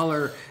white,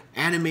 color,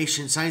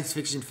 animation, science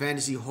fiction,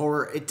 fantasy,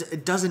 horror,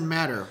 it doesn't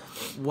matter.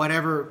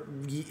 Whatever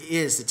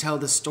is to tell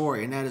the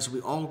story, and that is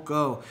we all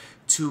go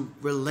to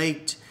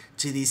relate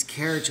to these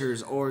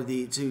characters, or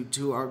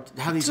to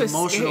have these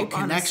emotional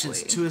connections,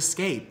 honestly, to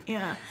escape.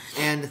 Yeah.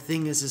 And the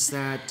thing is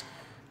that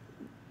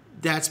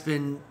that's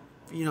been,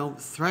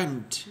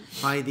 threatened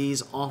by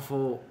these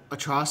awful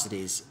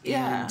atrocities.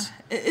 Yeah. And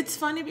it's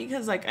funny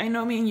because, like, I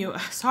know me and you,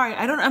 sorry,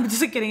 I'm just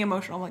like getting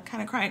emotional, I'm like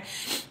kind of crying.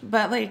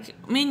 But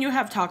like, me and you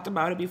have talked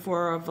about it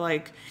before of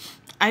like,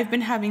 I've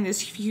been having this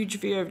huge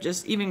fear of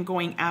just even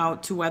going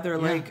out to whether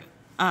like,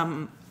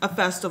 a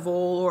festival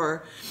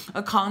or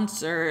a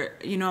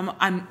concert,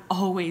 I'm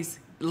always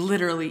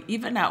literally,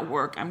 even at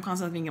work, I'm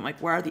constantly thinking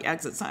like, where are the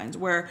exit signs?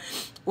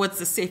 What's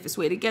the safest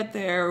way to get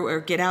there or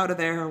get out of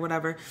there or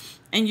whatever?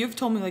 And you've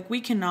told me like, we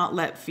cannot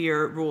let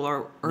fear rule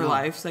our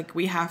lives. Like,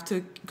 we have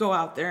to go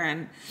out there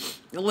and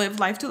live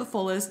life to the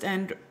fullest.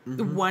 And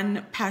the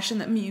one passion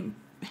that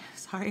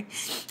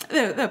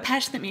the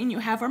passion that me and you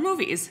have are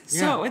movies. Yeah.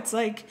 So it's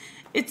like,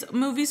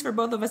 movies for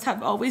both of us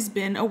have always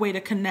been a way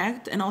to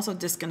connect and also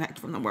disconnect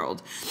from the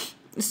world.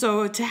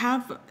 So to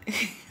have,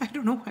 I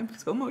don't know why I'm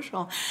so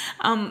emotional.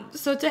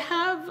 So to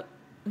have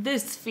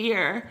this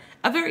fear,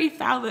 a very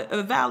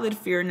valid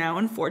fear now,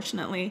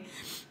 unfortunately,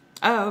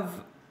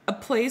 of a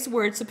place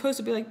where it's supposed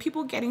to be like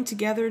people getting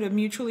together to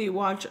mutually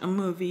watch a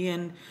movie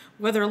and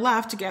whether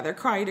laugh together,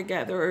 cry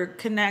together, or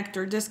connect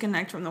or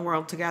disconnect from the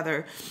world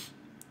together,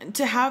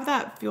 to have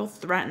that feel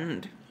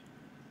threatened.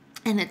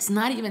 And it's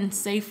not even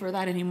safe for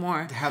that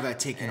anymore. To have that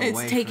taken away.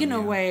 It's taken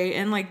away.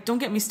 And, like, don't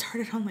get me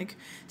started on, like,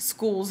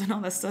 schools and all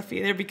that stuff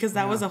either, because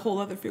that was a whole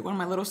other fear when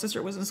my little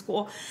sister was in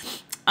school.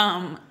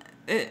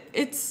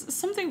 It's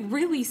something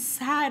really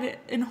sad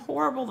and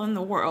horrible in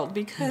the world,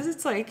 because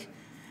it's like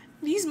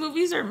these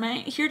movies are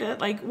meant here to,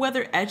 like,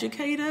 whether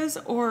educate us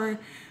or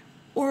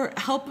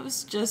help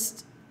us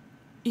just,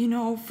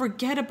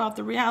 forget about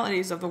the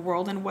realities of the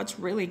world and what's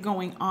really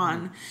going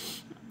on.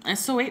 And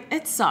so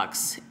it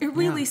sucks. It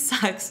really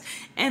sucks.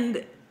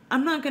 And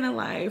I'm not going to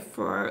lie,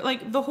 for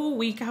like the whole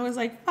week, I was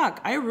like,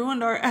 fuck, I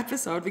ruined our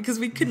episode because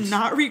we could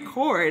not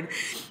record.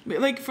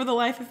 Like, for the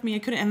life of me, I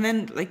couldn't. And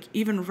then, like,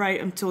 even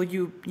right until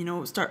you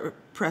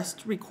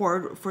pressed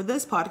record for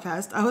this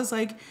podcast, I was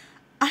like,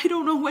 I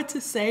don't know what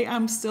to say.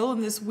 I'm still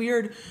in this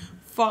weird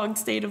fog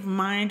state of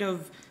mind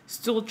of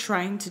still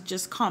trying to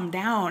just calm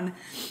down,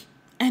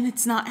 and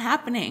it's not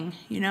happening,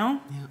 you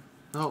know? Yeah.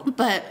 Oh,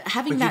 but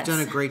having you've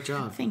done a great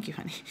job. Thank you,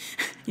 honey.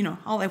 You know,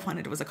 all I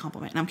wanted was a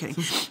compliment. No, I'm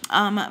kidding.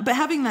 But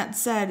having that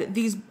said,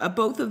 these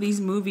both of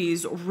these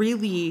movies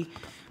really,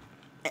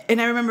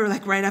 and I remember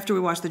like right after we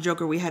watched The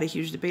Joker, we had a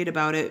huge debate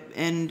about it,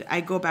 and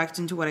I go back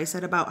into what I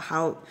said about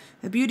how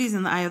the beauty's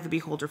in the eye of the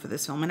beholder for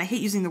this film, and I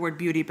hate using the word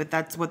beauty, but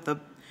that's what the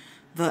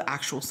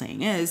actual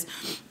saying is.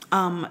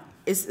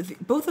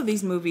 Both of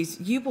these movies,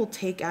 you will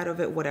take out of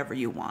it whatever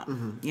you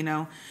want. You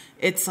know,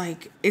 it's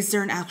like, is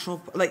there an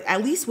actual, like,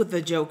 at least with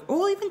The Joker,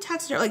 or even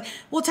Taxi Driver, like,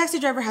 well, Taxi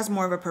Driver has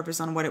more of a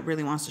purpose on what it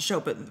really wants to show,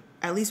 but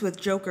at least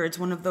with Joker, it's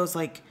one of those,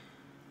 like,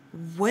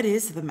 what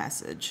is the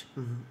message?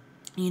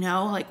 You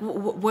know, like,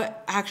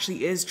 what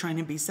actually is trying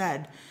to be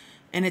said?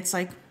 And it's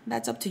like,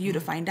 that's up to you to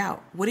find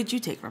out. What did you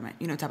take from it?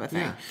 You know, type of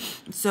thing. Yeah.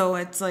 So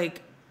it's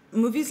like,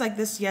 movies like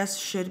this, yes,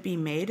 should be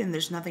made, and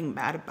there's nothing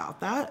bad about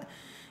that.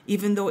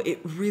 Even though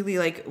it really,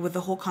 like, with the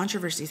whole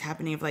controversies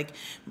happening of, like,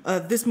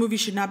 this movie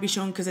should not be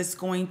shown because it's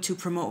going to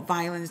promote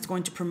violence. It's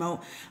going to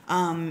promote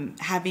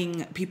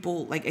having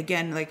people, like,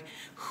 again, like,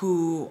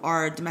 who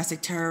are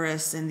domestic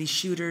terrorists and these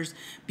shooters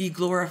be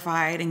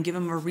glorified and give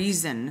them a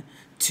reason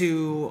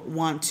to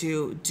want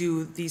to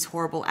do these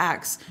horrible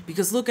acts.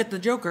 Because look at the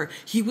Joker.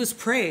 He was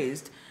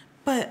praised.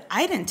 But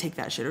I didn't take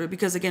that shit of it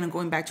because, again,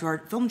 going back to our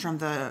film term,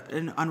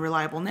 an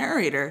unreliable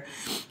narrator,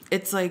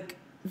 it's like,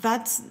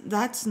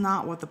 that's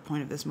not what the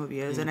point of this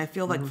movie is, and I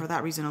feel like for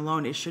that reason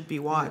alone it should be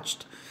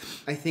watched.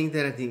 I think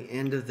that at the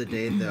end of the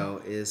day,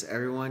 though, is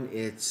everyone,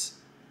 it's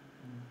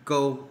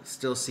go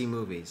still see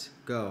movies.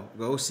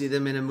 Go see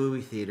them in a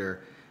movie theater.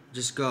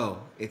 Just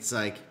go. It's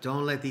like,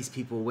 don't let these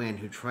people win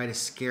who try to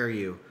scare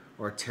you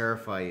or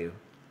terrify you.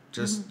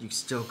 Just you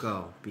still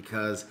go,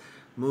 because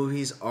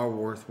movies are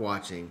worth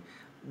watching.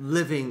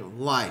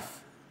 Living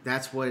life,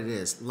 that's what it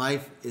is.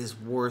 Life is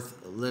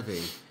worth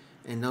living,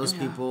 and those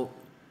people,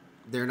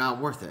 they're not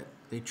worth it.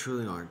 They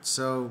truly aren't.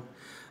 So,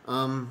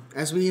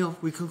 as we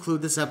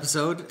conclude this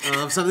episode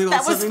of Something Old,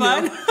 that was Something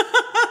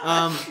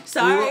fun. New.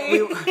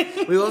 Sorry.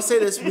 We will say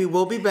this. We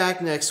will be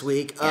back next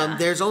week.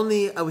 There's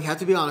only, we have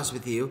to be honest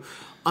with you.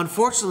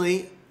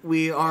 Unfortunately,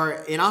 we are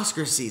in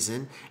Oscar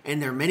season,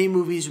 and there are many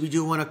movies we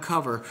do want to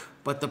cover.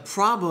 But the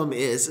problem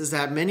is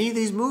that many of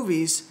these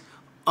movies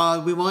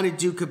we want to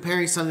do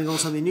comparing Something Old,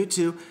 Something New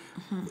to.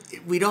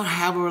 We don't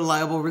have a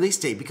reliable release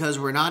date because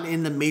we're not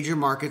in the major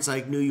markets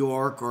like New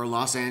York or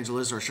Los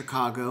Angeles or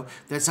Chicago.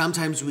 That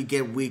sometimes we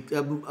get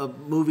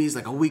movies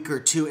like a week or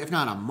two, if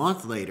not a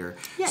month later.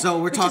 Yeah,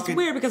 so we're talking. It's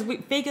weird because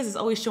Vegas is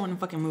always showing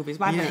fucking movies.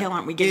 Why the hell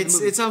aren't we getting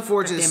movies? It's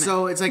unfortunate.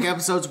 So it's like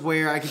episodes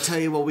where I can tell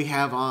you what we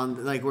have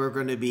on. Like, we're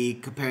going to be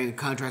comparing and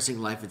contrasting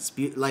Life is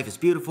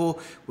Beautiful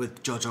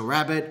with Jojo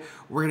Rabbit.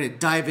 We're going to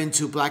dive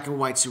into black and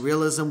white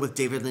surrealism with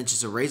David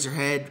Lynch's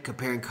Eraserhead,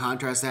 compare and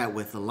contrast that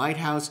with The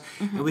Lighthouse.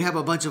 And we have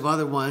a bunch of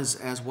other ones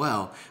as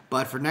well.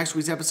 But for next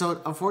week's episode,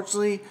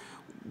 unfortunately,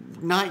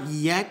 not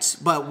yet,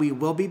 but we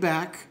will be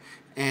back.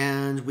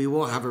 And we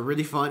will have a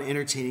really fun,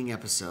 entertaining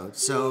episode.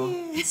 So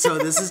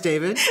this is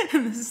David.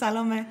 And this is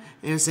Salome.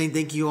 And I'm saying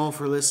thank you all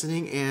for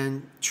listening,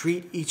 and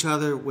treat each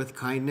other with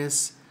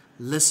kindness.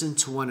 Listen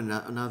to one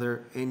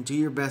another, and do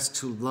your best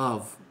to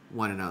love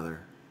one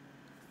another.